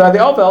 by the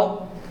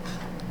Yavel,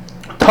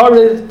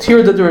 Tarid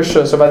Tirda the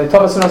Rishus, or by the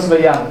Tavas Yunas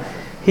Vayam.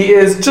 He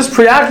is just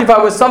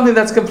preoccupied with something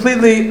that's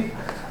completely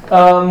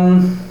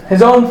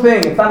his own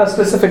thing. It's not a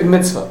specific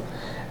mitzvah.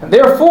 And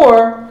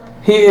therefore,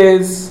 he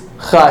is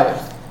chayiv.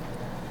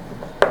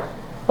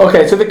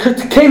 Okay, so it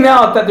came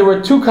out that there were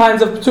two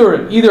kinds of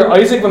pturim. Either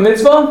Isaac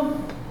b'mitzvah,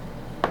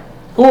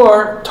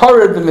 or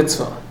Tarid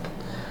b'mitzvah.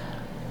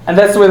 And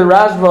that's the way the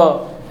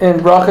Rashba in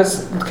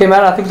Brachas came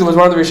out. I think there was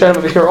one of the Rishonim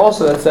over here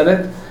also that said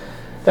it.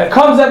 That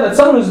comes out that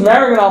someone who's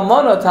marrying an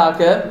almana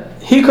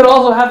take, he could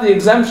also have the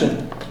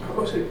exemption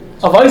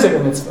of Isaac a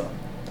mitzvah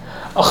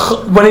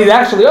when he's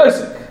actually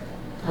Isaac.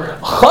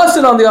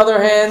 Chassid, on the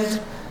other hand,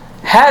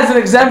 has an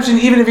exemption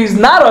even if he's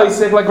not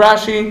Isaac, like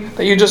Rashi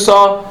that you just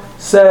saw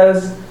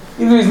says.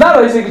 Even if he's not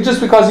Isaac, it's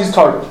just because he's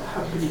Tarid.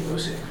 How could he be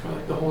Isaac for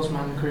like the whole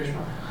Zman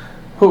Krishma?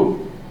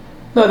 Who?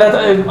 No, that's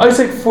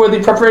Isaac for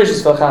the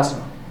preparations for the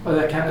Chasana. Oh,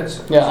 that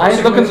counts. Yeah, I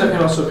ain't looking. That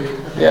can also be.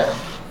 Okay. Yeah.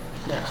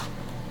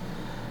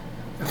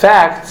 In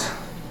fact,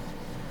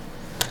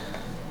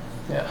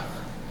 yeah.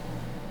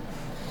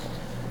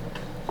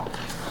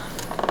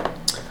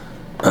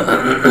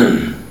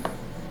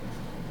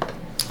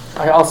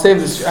 I'll save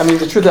this. I mean,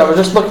 the truth, I was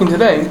just looking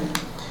today.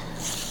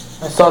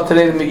 I saw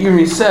today the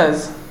Meiri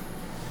says,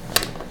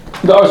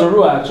 the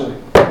Arzarua actually.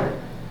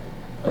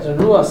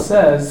 Arzarua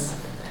says,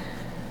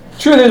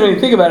 truth is, when you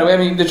think about it, I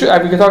mean, the truth,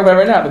 we can talk about it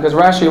right now because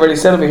Rashi already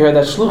said over here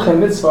that Shluchei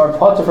Mitzvah are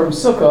potter from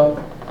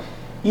Sukkah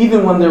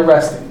even when they're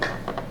resting.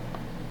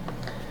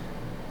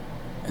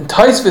 And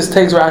Taisvis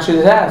takes Rashi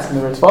to task. And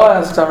the Ritzvah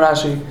asks on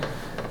Rashi,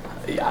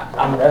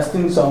 I'm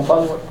resting, so I'm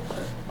following.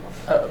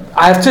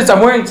 I have tzitzis,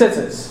 I'm wearing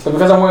tzitzis. But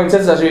because I'm wearing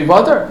tzitzis, I should be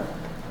potter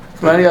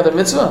from any other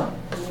mitzvah.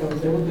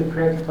 They would be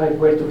preoccupied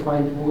where to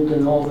find wood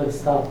and all that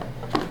stuff.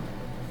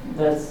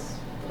 I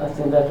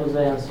think that was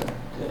the answer.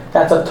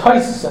 That's a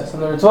Taisvis in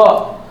the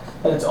Ritzvah.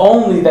 And it's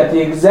only that the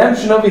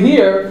exemption over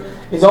here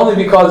is only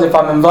because if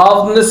I'm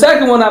involved in the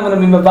second one, I'm going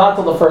to be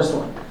mevatel the first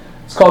one.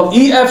 It's called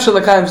E.F.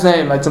 Shalakayim's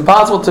name. It's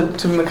impossible to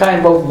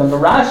mekayim both of them.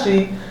 But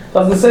Rashi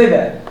doesn't say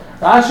that.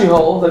 Rashi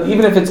holds that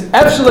even if it's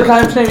F.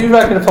 Shalakayim's name, even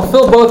if I can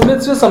fulfill both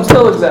mitzvahs, I'm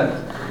still exempt.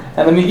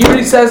 And the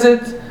Meiri says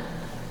it,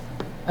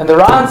 and the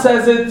Ran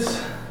says it.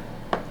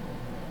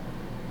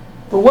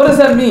 But what does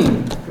that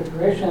mean?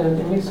 Preparation of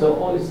the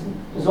mitzvah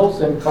is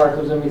also in part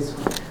of the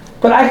mitzvah.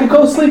 But I could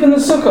go sleep in the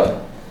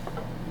sukkah.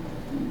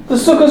 The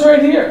sukkah's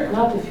right here.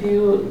 Not if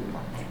you're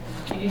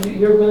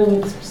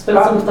willing to spend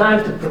some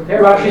time to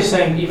prepare. Rashi's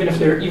saying even if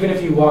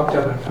you walked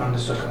up and found the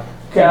sukkah.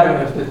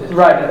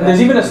 Right. And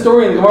there's even a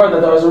story in the Gemara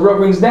that the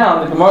brings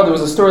down. The Gemara, there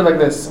was a story like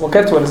this. We'll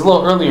get to it. It's a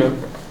little earlier in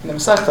the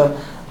Masechta,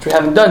 which we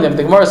haven't done yet. But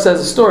the Gemara says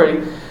a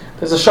story.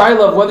 There's a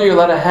shaila of whether you're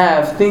allowed to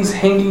have things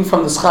hanging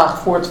from the schach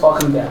 4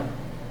 tefachim down.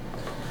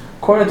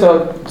 According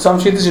to some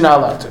shittas, you're not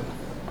allowed to.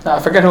 Now I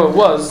forget who it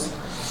was.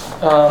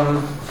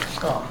 I'll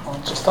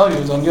just tell you.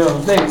 It was on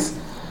Yom Days.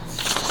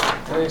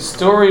 The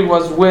story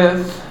was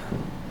with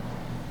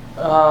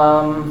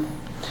Rav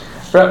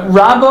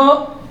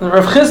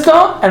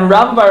Chisda and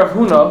Rav Bar Rav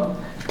Huna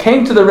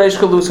came to the Reish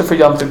Galusa for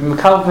Yom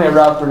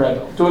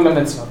Tov, doing a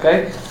mitzvah.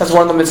 Okay, that's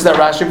one of the mitzvahs that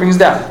Rashi brings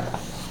down.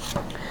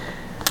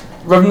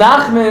 Rav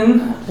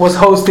Nachman was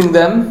hosting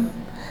them,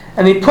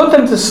 and he put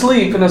them to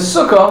sleep in a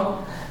sukkah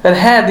that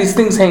had these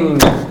things hanging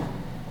down.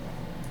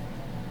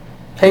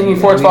 Hanging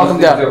 4 tvachim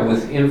down. They're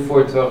within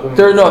 4 tvachim?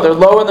 They're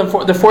lower than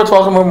 4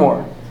 tvachim or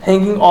more.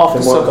 Hanging off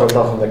the sukkah. The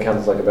more that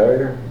counts as like a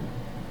barrier?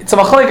 It's a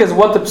machlek is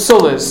what the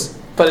psul is,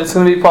 but it's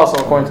going to be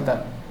possible according to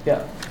them.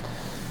 Yeah.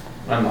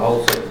 And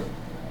also?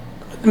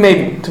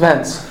 Maybe.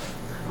 Depends.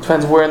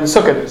 Depends where in the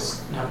sukkah it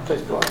is. How much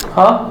it's blocking.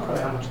 Huh?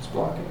 Probably how much it's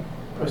blocking.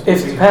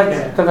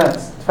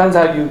 Depends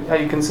how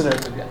you consider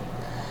it again.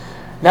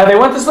 Now they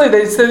went to sleep.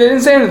 They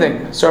didn't say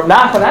anything. So Rav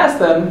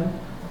Nachman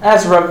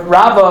asked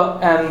Rava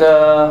and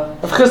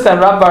Rav Chisda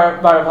and Rav Bar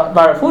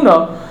Rav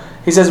Huna.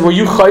 He says, "Were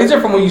you chayzer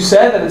from what you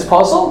said that it's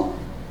possible?"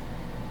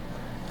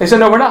 They said,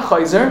 "No, we're not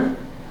chayzer,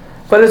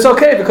 but it's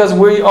okay because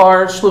we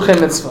are shluchei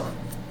mitzvah."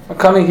 are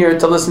coming here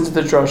to listen to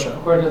the drosha.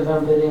 According to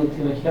them, they didn't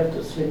even have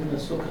to sleep in the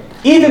sukkah.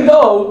 Even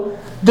though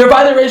they're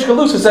by the Reish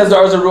Galusa, says the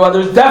Arzarua,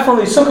 there's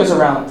definitely sukkahs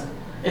around.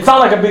 It's not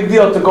like a big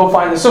deal to go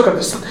find the sukkah.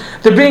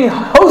 They're being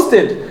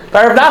hosted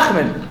by Rav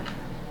Nachman.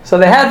 So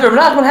they had, Rav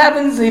Nachman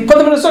happens, he put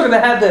them in a sukkah, they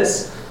had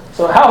this.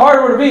 So how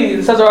hard would it be?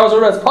 It says the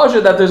Arzarua, it's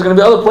pasha that there's going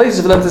to be other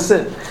places for them to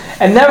sit.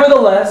 And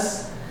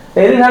nevertheless,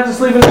 they didn't have to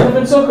sleep in a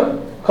sukkah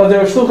because they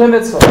were shluchei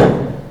mitzvah.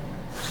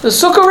 The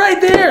sukkah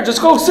right there,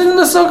 just go sit in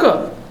the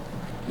sukkah.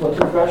 What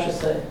did Rashi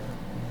say?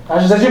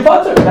 Rashi says you're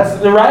patur. That's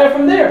the raya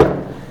from there.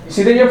 You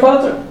see that you're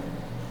patur.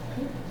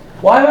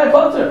 Why am I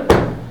patur?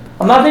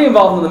 I'm not being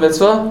involved in the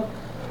mitzvah.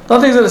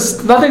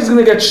 Nothing's going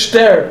to get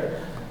stirred.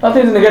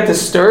 Nothing's going to get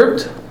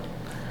disturbed.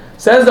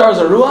 Says the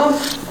Arzarua,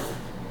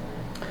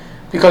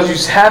 because you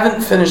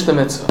haven't finished the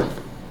mitzvah.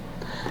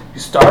 You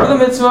started the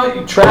mitzvah,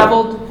 you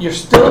traveled, you're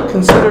still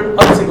considered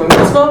unsig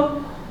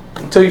mitzvah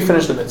until you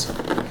finish the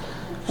mitzvah.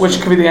 Which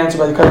could be the answer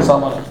by the Kaddish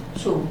Salmana.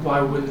 So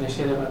why wouldn't they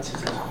say that about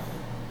tzitzis?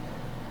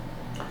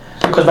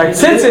 Because by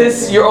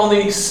tzitzis, you're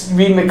only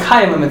being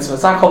mekayim a mitzvah.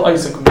 It's not called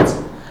Isaac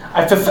mitzvah.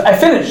 I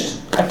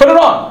finished. I put it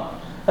on.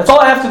 That's all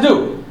I have to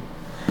do.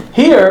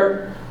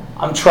 Here,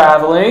 I'm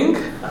traveling. I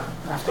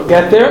have to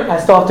get there. I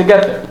still have to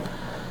get there.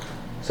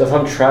 So if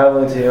I'm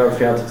traveling to your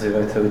fiance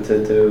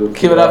to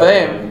Keep it up,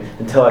 aim.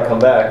 Until I come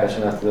back, I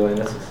shouldn't have to do any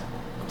mitzvahs.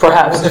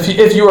 Perhaps,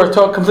 if you are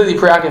completely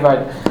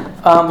preoccupied.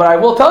 But I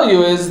will tell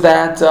you is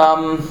that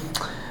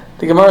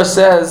the Gemara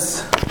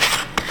says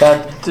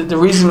that the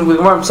reason, the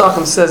Gemara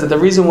Pesachim says that the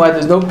reason why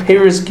there's no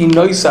Peris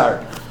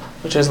Ginoisar,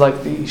 which is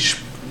like the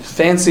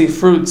fancy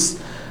fruits,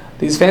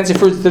 these fancy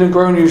fruits didn't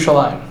grow in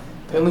Yerushalayim.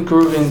 They only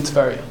grew in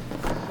Tveria.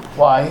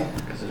 Why?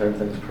 Because if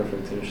everything's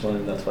perfect in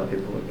Yerushalayim, that's why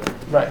people would go.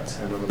 Right.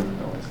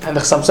 And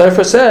the Chassam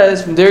Sofer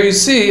says, from there you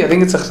see, I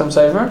think it's a Chassam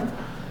Sofer,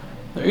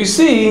 there you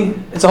see,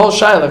 it's a whole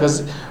shayla,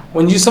 because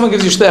when someone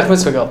gives you shleach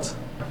mitzvah geld,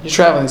 you're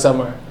traveling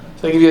somewhere,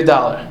 so they give you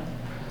 $1.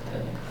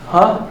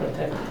 Huh?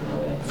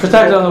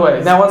 Protected on the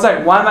way. Now, one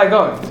second, why am I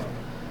going?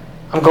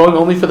 I'm going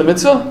only for the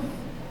mitzvah?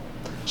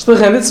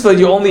 Shleich mitzvah,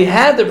 you only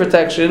had the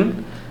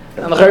protection,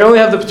 and you only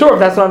have the p'tur if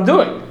that's what I'm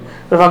doing.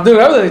 But if I'm doing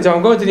everything, so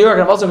I'm going to New York,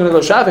 and I'm also going to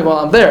go shopping while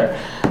I'm there.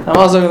 I'm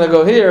also going to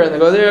go here, and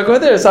go there, and go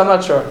there, so I'm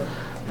not sure.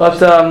 But,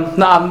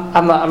 no,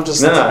 I'm not, I'm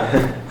just...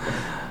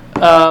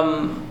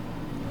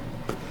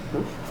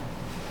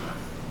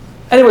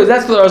 Anyways,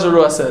 that's what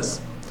Arzarua says.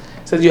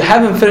 He says, you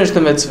haven't finished the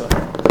mitzvah.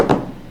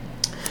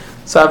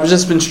 So I've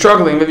just been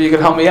struggling. Maybe you can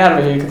help me out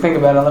of here. You can think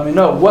about it and let me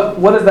know.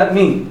 What does that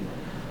mean?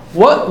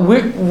 What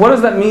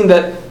does that mean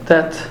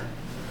that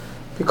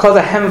because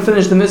I haven't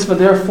finished the mitzvah,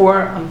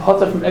 therefore I'm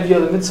patur from every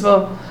other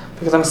mitzvah,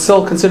 because I'm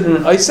still considered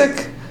an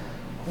Isaac?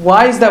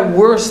 Why is that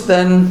worse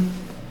than...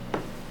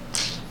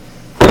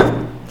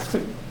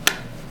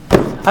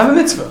 I have a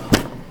mitzvah.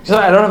 So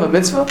I don't have a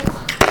mitzvah?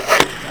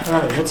 I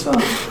don't have a mitzvah?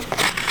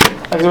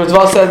 Like the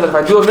Ritval says that if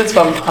I do a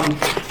mitzvah, I'm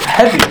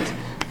heavy,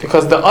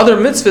 because the other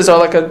mitzvahs are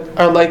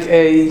like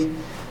a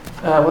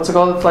what's it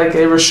called? It's like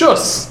a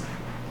reshus.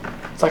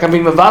 It's like I'm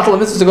being mevatel a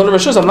mitzvah to go to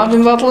reshus. I'm not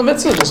being mevatel a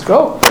mitzvah. Just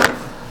go.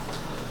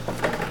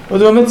 We'll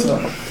do a mitzvah.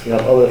 You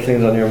have other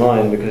things on your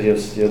mind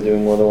because you're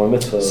doing more than one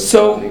mitzvah.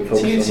 So it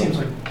seems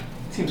like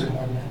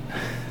more than that.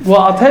 Well,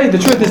 I'll tell you the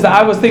truth is that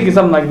I was thinking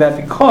something like that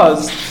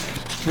because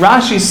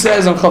Rashi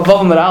says on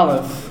Chavav Amud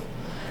Aleph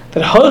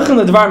that halachin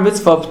ledvar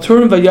mitzvah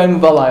p'turim v'yayim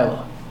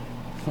v'alayla.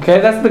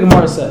 Okay, that's what the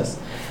Gemara says.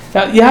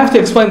 Now, you have to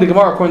explain the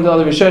Gemara according to the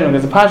other Rishonim,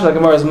 because the Pasha of the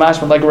Gemara is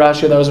mashma like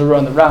Rashi that was a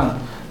run the round.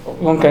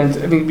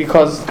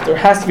 Because there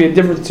has to be a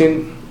difference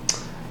between,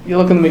 you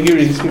look in the Megillah,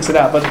 he speaks it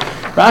out, but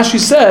Rashi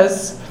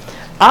says,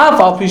 Af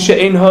al pi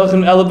she'ein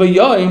halachin ela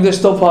b'yayim, they're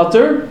still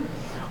patur,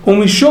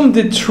 umishum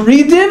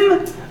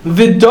detridim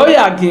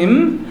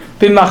v'doyagim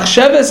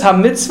b'machsheves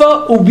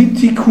ha-mitzvah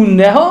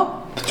u'b'tikuneha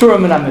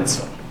p'turim min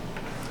ha-mitzvah.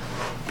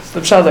 So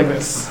the Pshat is like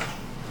this.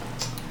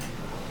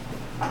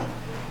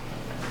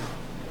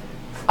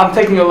 I'm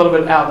taking you a little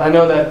bit out. I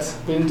know that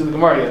we didn't do the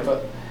Gemara yet,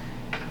 but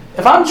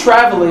if I'm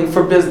traveling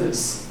for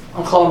business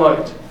on Chol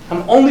Hamoed,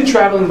 I'm only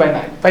traveling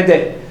by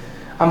day.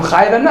 I'm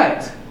chayav at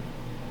night.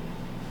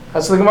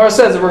 That's what the Gemara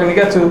says that we're going to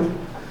get to.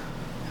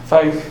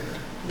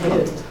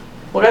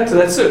 We'll get to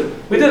that soon.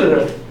 We did it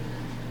already.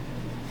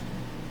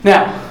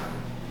 Now,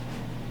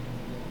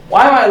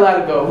 why am I allowed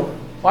to go?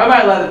 Why am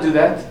I allowed to do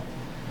that?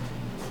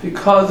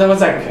 Because then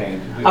what's that?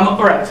 I'm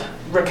right.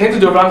 Came to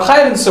do it, but I'm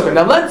chayav in sukkah.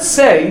 Now let's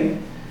say,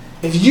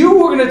 if you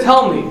were going to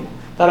tell me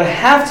that I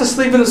have to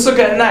sleep in the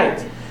sukkah at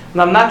night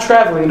and I'm not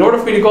traveling in order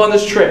for me to go on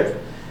this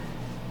trip,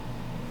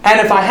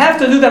 and if I have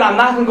to do that, I'm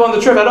not going to go on the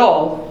trip at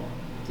all,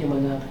 You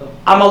might not go.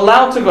 I'm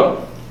allowed to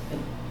go.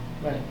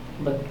 Right.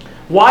 But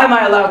Why am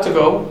I allowed to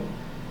go?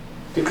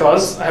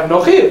 Because I have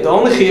no chiyuv. The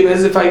only chiyuv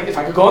is if I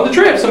could go on the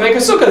trip, so make a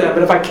sukkah there.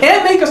 But if I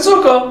can't make a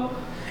sukkah,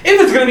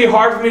 if it's going to be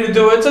hard for me to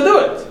do it, so do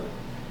it.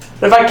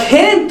 But if I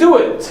can't do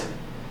it,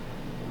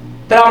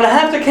 then I'm going to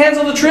have to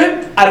cancel the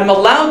trip. I'm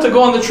allowed to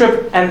go on the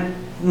trip and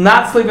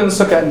not sleep in the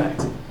sukkah at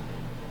night.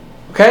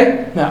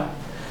 Okay? Now,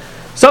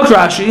 so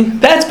Rashi,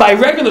 that's by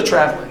regular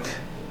traveling.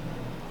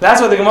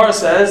 That's what the Gemara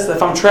says, that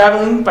if I'm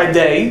traveling by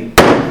day,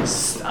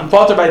 I'm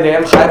potter by day,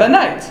 I'm chai by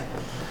night.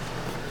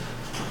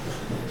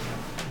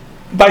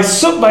 By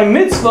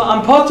mitzvah,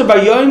 I'm potter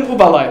by yom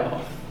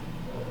u'balayla.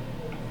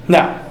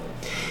 Now,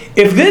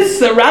 if this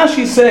that Rashi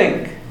is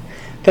saying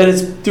that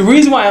it's the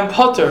reason why I'm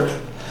potter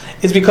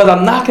is because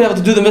I'm not going to be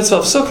able to do the mitzvah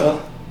of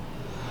sukkah.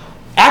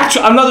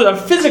 Actually, I'm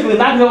physically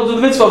not going to be able to do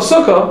the mitzvah of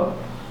sukkah.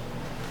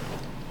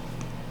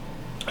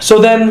 So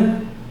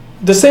then,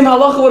 the same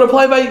halacha would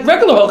apply by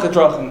regular halakha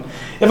drachim.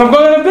 If I'm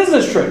going on a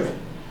business trip,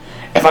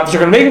 if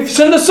you're going to make it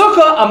in the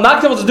sukkah, I'm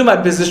not going to be able to do my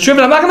business trip,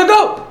 and I'm not going to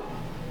go.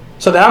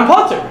 So then I'm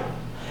potter.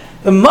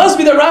 It must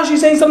be that Rashi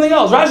is saying something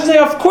else. Rashi is saying,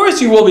 of course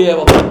you will be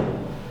able to.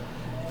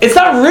 It's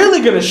not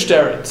really going to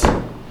shter it.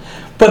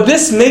 But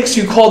this makes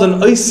you called an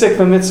oisek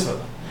mitzvah.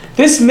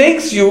 This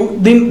makes you,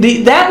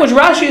 that which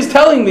Rashi is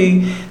telling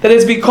me, that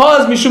it's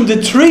because mishum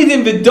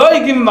detridim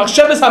v'doigim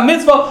machshavas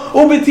ha-mitzvah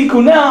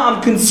u'betikunah,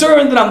 I'm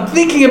concerned and I'm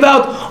thinking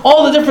about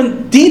all the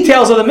different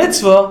details of the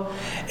mitzvah.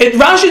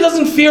 Rashi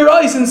doesn't fear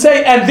ice and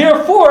say, and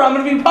therefore I'm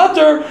going to be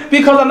patur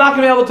because I'm not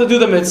going to be able to do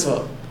the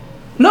mitzvah.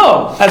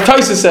 No, as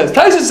Taisa says.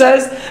 Taisa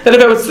says that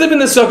if I would sleep in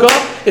the sukkah,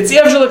 it's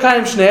Yev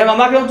Shalakayim Shneim, I'm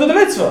not going to do the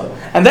mitzvah.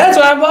 And that's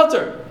why I'm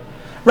patur.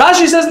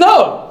 Rashi says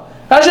no.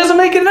 Rashi doesn't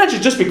make it mention.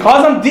 Just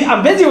because I'm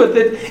busy with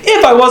it,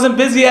 if I wasn't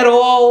busy at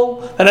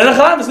all, then I'm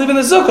going to sleep in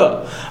the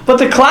sukkah. But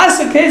the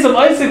classic case of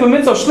Isaac with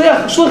mitzvah,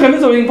 Shluch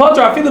mitzvah being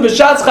patur, Afilu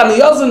b'shatz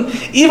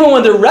chaniyazin, even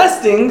when they're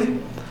resting,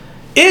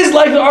 is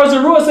like the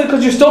Arzarua said,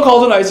 because you're still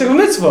called an Isaac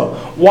mitzvah.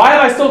 Why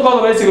am I still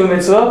called an Isaac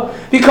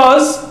mitzvah?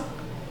 Because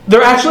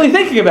they're actually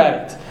thinking about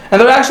it. And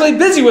they're actually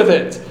busy with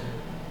it.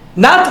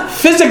 Not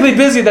physically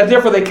busy that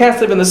therefore they can't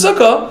sleep in the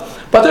sukkah,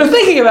 but they're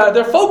thinking about it,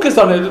 they're focused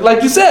on it.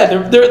 Like you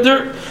said,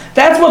 they're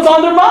that's what's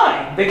on their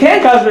mind. They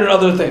can't concentrate on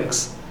other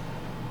things.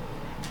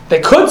 They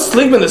could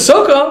sleep in the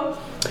sukkah,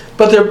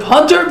 but they're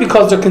punter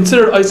because they're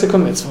considered Isaac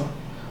mitzvah.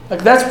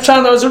 Like that's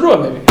Pshat Arzarua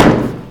maybe.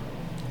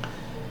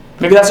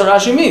 Maybe that's what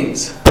Rashi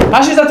means.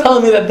 Rashi's not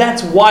telling me that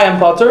that's why I'm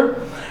patur.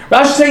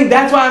 Rashi's saying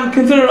that's why I'm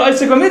considered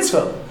Isaac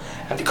mitzvah.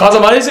 And because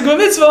I'm Isaac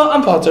mitzvah,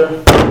 I'm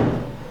patur.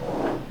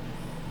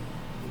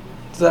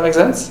 Does that make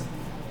sense?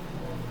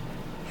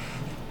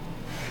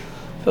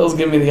 Phil's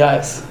giving me the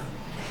eyes.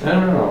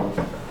 No.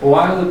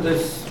 Why would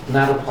this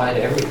not apply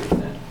to everything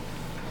then?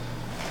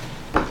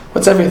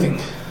 What's everything?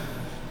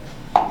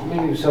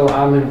 Maybe so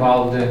I'm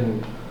involved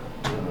in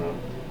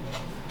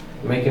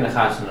making a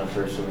chasana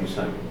for some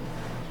son.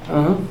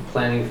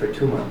 Planning for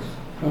 2 months.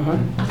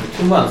 For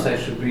 2 months I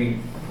should be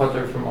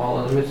patur from all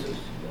of the mitzvahs.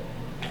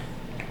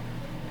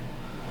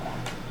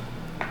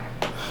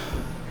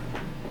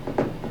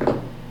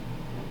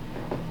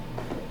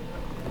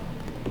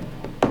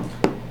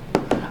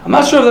 I'm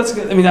not sure if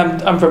that's. I mean,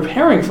 I'm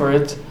preparing for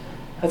it.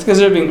 That's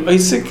considered being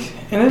Isaac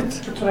in it.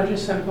 That's what I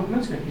just said a couple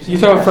minutes ago. You're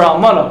talking for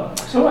Almana.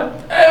 So what?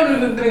 I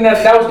mean,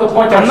 that was the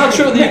point. I'm not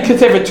sure that you could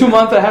say for 2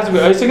 months that has to be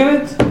Isaac in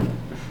it.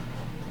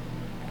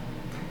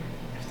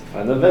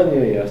 Find the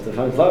venue, you have to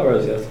find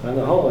flowers, you have to find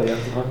the hole, you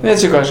have to find...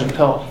 That's your question,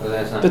 Hell.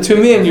 Well,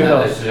 between me and you,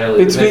 Hell.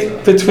 Between It's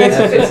just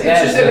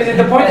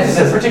the point is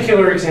a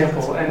particular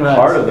example, and right.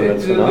 Part of the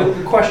mitzvah,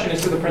 the question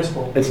is to the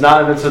principle. It's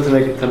not a mitzvah to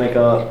make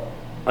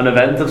an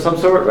event of some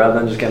sort, rather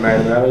than just get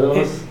married in the rabbi's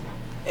office?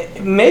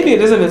 Maybe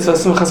it is a mitzvah,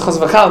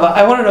 but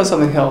I want to know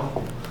something,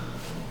 Hell.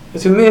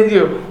 Between me and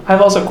you,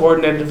 I've also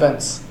coordinated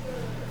events.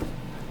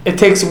 It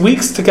takes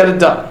weeks to get it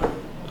done.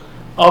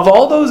 Of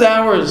all those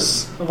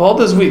hours, of all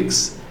those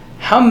weeks,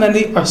 how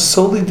many are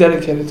solely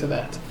dedicated to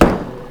that?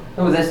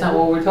 No, that's not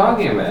what we're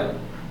talking about.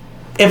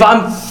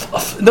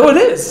 No, it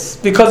is.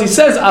 Because he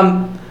says,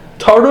 I'm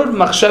Tarud,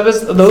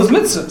 Machsheves, those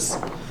mitzvahs.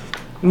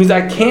 It means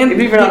I can't... If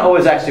you're not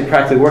always actually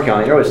practically working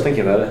on it, you're always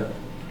thinking about it.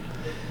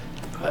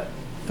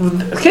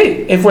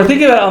 Okay, if we're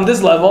thinking about it on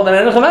this level, then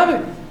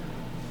Enochanami.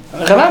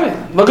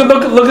 Look at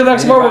the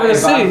next part we're going to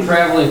see. I'm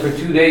traveling for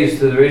 2 days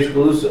to the Reish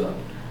Galusa.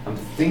 I'm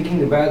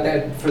thinking about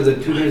that for the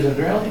 2 days I'm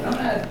traveling. I'm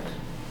not...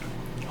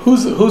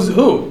 Who's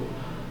who?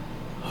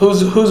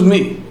 Who's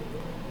me?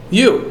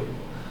 You.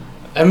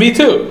 And me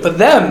too. But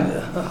them,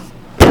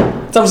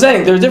 that's what I'm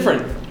saying, they're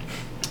different.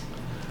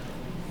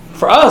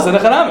 For us, in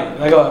Echanami,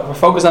 we're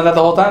focused on that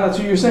the whole time. That's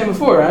what you were saying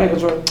before, right?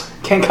 Because we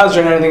can't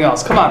concentrate on anything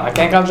else. Come on, I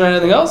can't concentrate on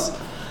anything else?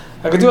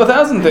 I could do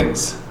 1,000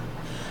 things.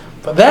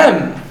 But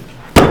them...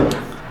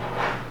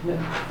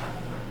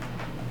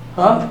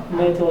 Huh?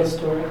 May I tell a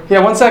story?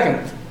 Yeah, 1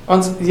 second.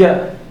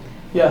 Yeah.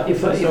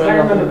 If I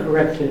remember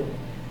correctly,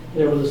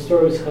 there was a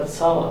story with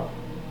Chazara.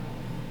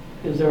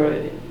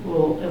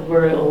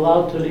 We're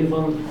allowed to leave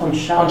on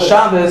Shabbos. On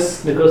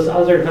Shabbos. Because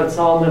other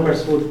Chazara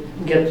members would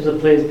get to the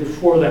place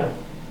before them.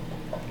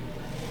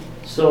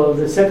 So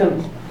the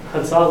second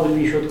Chazara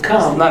we should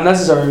come. It's not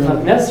necessary.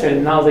 Not necessary.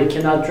 Now they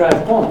cannot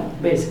drive home,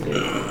 basically.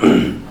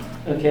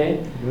 Okay?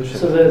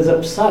 So the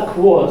psak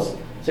was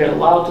they're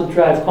allowed to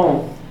drive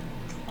home.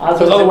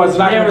 Because otherwise they're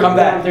not going to come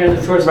back. There in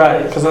the first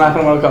right, place. because they're not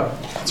going to want to come.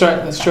 That's right,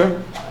 that's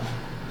true.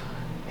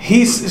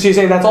 She's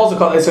saying that's also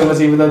called Esau,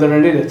 even though they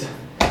don't need it.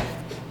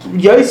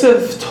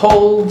 Yosef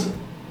told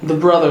the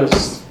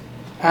brothers,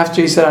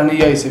 after he said, Ani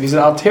Yosef, he said,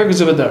 Al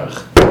Tergezu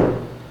V'derech.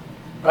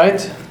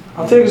 Right?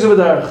 I'll take you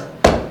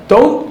derech.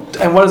 Don't,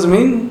 and what does it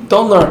mean?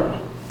 Don't learn.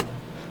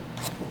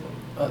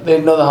 They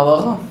didn't know the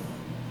halacha.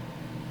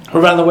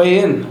 We're on the way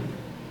in.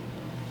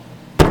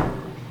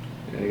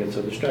 They get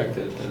so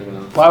distracted. They don't even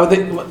know. Why would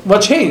they?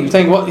 What changed?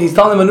 He's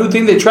telling them a new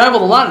thing. They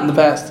traveled a lot in the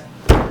past.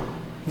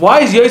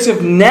 Why is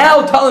Yosef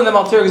now telling them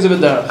I'll take you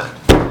derech?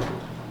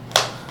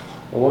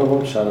 Well,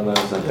 one shot in that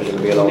is that they're going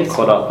to get all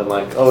caught up in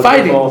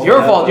fighting.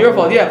 Your fault.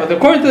 Yeah, but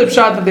according to the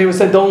pshat that they were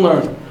said, don't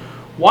learn.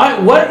 Why?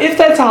 What if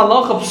that's a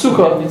halacha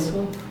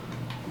psuka?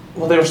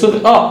 Well, they were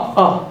still.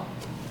 Oh.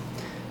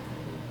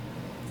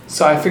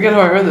 So I forget who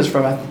I heard this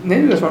from.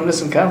 Maybe it was from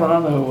Nissim Kav. I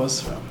don't know who it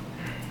was from.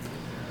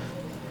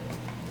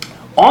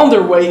 On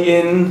their way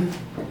in,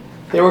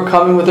 they were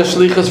coming with the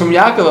shlichus from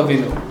Yaakov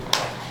Avinu,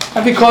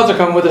 and because they're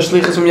coming with the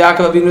shlichus from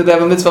Yaakov Avinu, they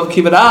have a mitzvah of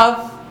kibbutz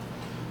av.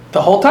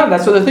 The whole time,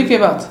 that's what they're thinking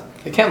about.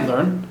 They can't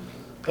learn.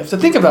 They have to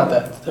think about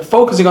that. They're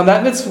focusing on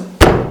that mitzvah.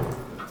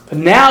 But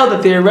now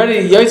that they're ready,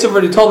 Yosef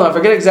already told them, I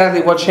forget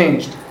exactly what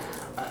changed.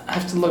 I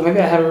have to look, maybe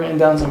I have it written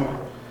down somewhere.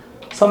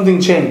 Something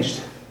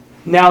changed.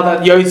 Now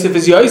that Yosef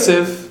is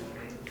Yosef.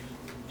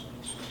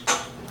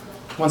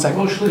 One second.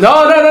 No,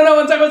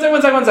 one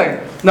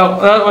second. No,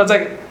 1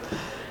 second.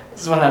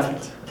 This is what happened.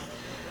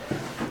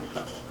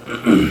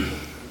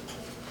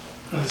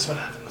 This is what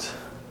happened.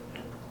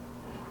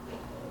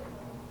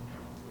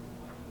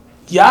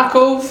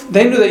 Yaakov,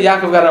 they knew that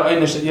Yaakov got an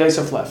einish that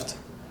Yosef left.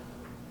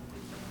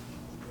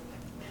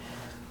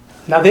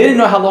 Now they didn't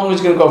know how long he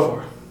was going to go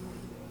for.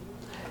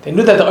 They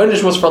knew that the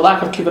einish was for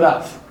lack of kibbutz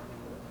av.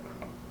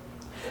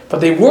 But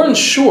they weren't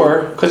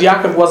sure, because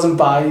Yaakov wasn't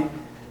by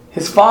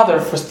his father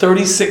for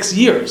 36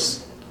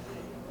 years.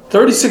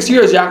 36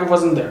 years Yaakov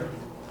wasn't there.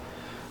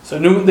 So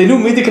they knew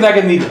Midi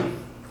Keneged Nida.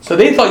 So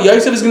they thought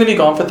Yosef was going to be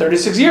gone for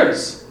 36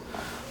 years.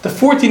 The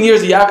 14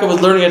 years that Yaakov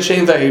was learning at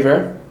Shem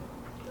Va'aver,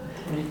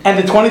 and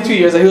the 22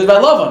 years that he was by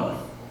Lavan,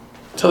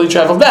 until he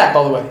traveled back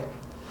all the way.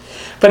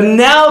 But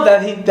now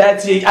that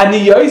that's Ani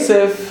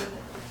Yosef,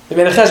 they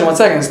made a chesed. 1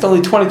 second, it's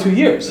only 22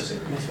 years.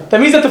 That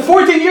means that the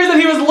 14 years that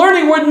he was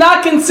learning were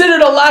not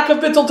considered a lack of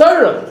bittul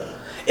Torah.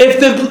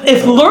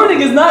 If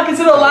learning is not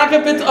considered a lack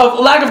of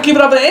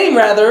kibbutz av aim,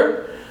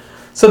 rather,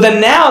 so then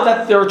now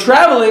that they're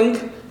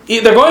traveling,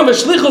 they're going by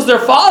shlichus their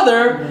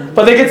father,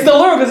 but they can still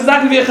learn because it's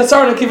not going to be a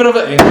chasar and a kibbutz av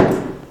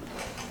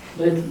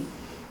aim.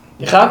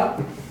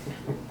 Yichab?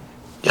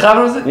 Yichab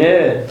was it?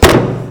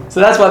 Yeah. So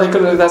that's why they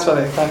couldn't. That's why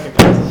they attacked it.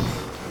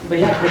 But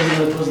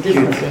yeah, it was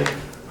different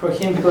for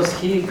him because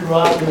he grew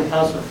up in the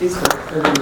house of Israel.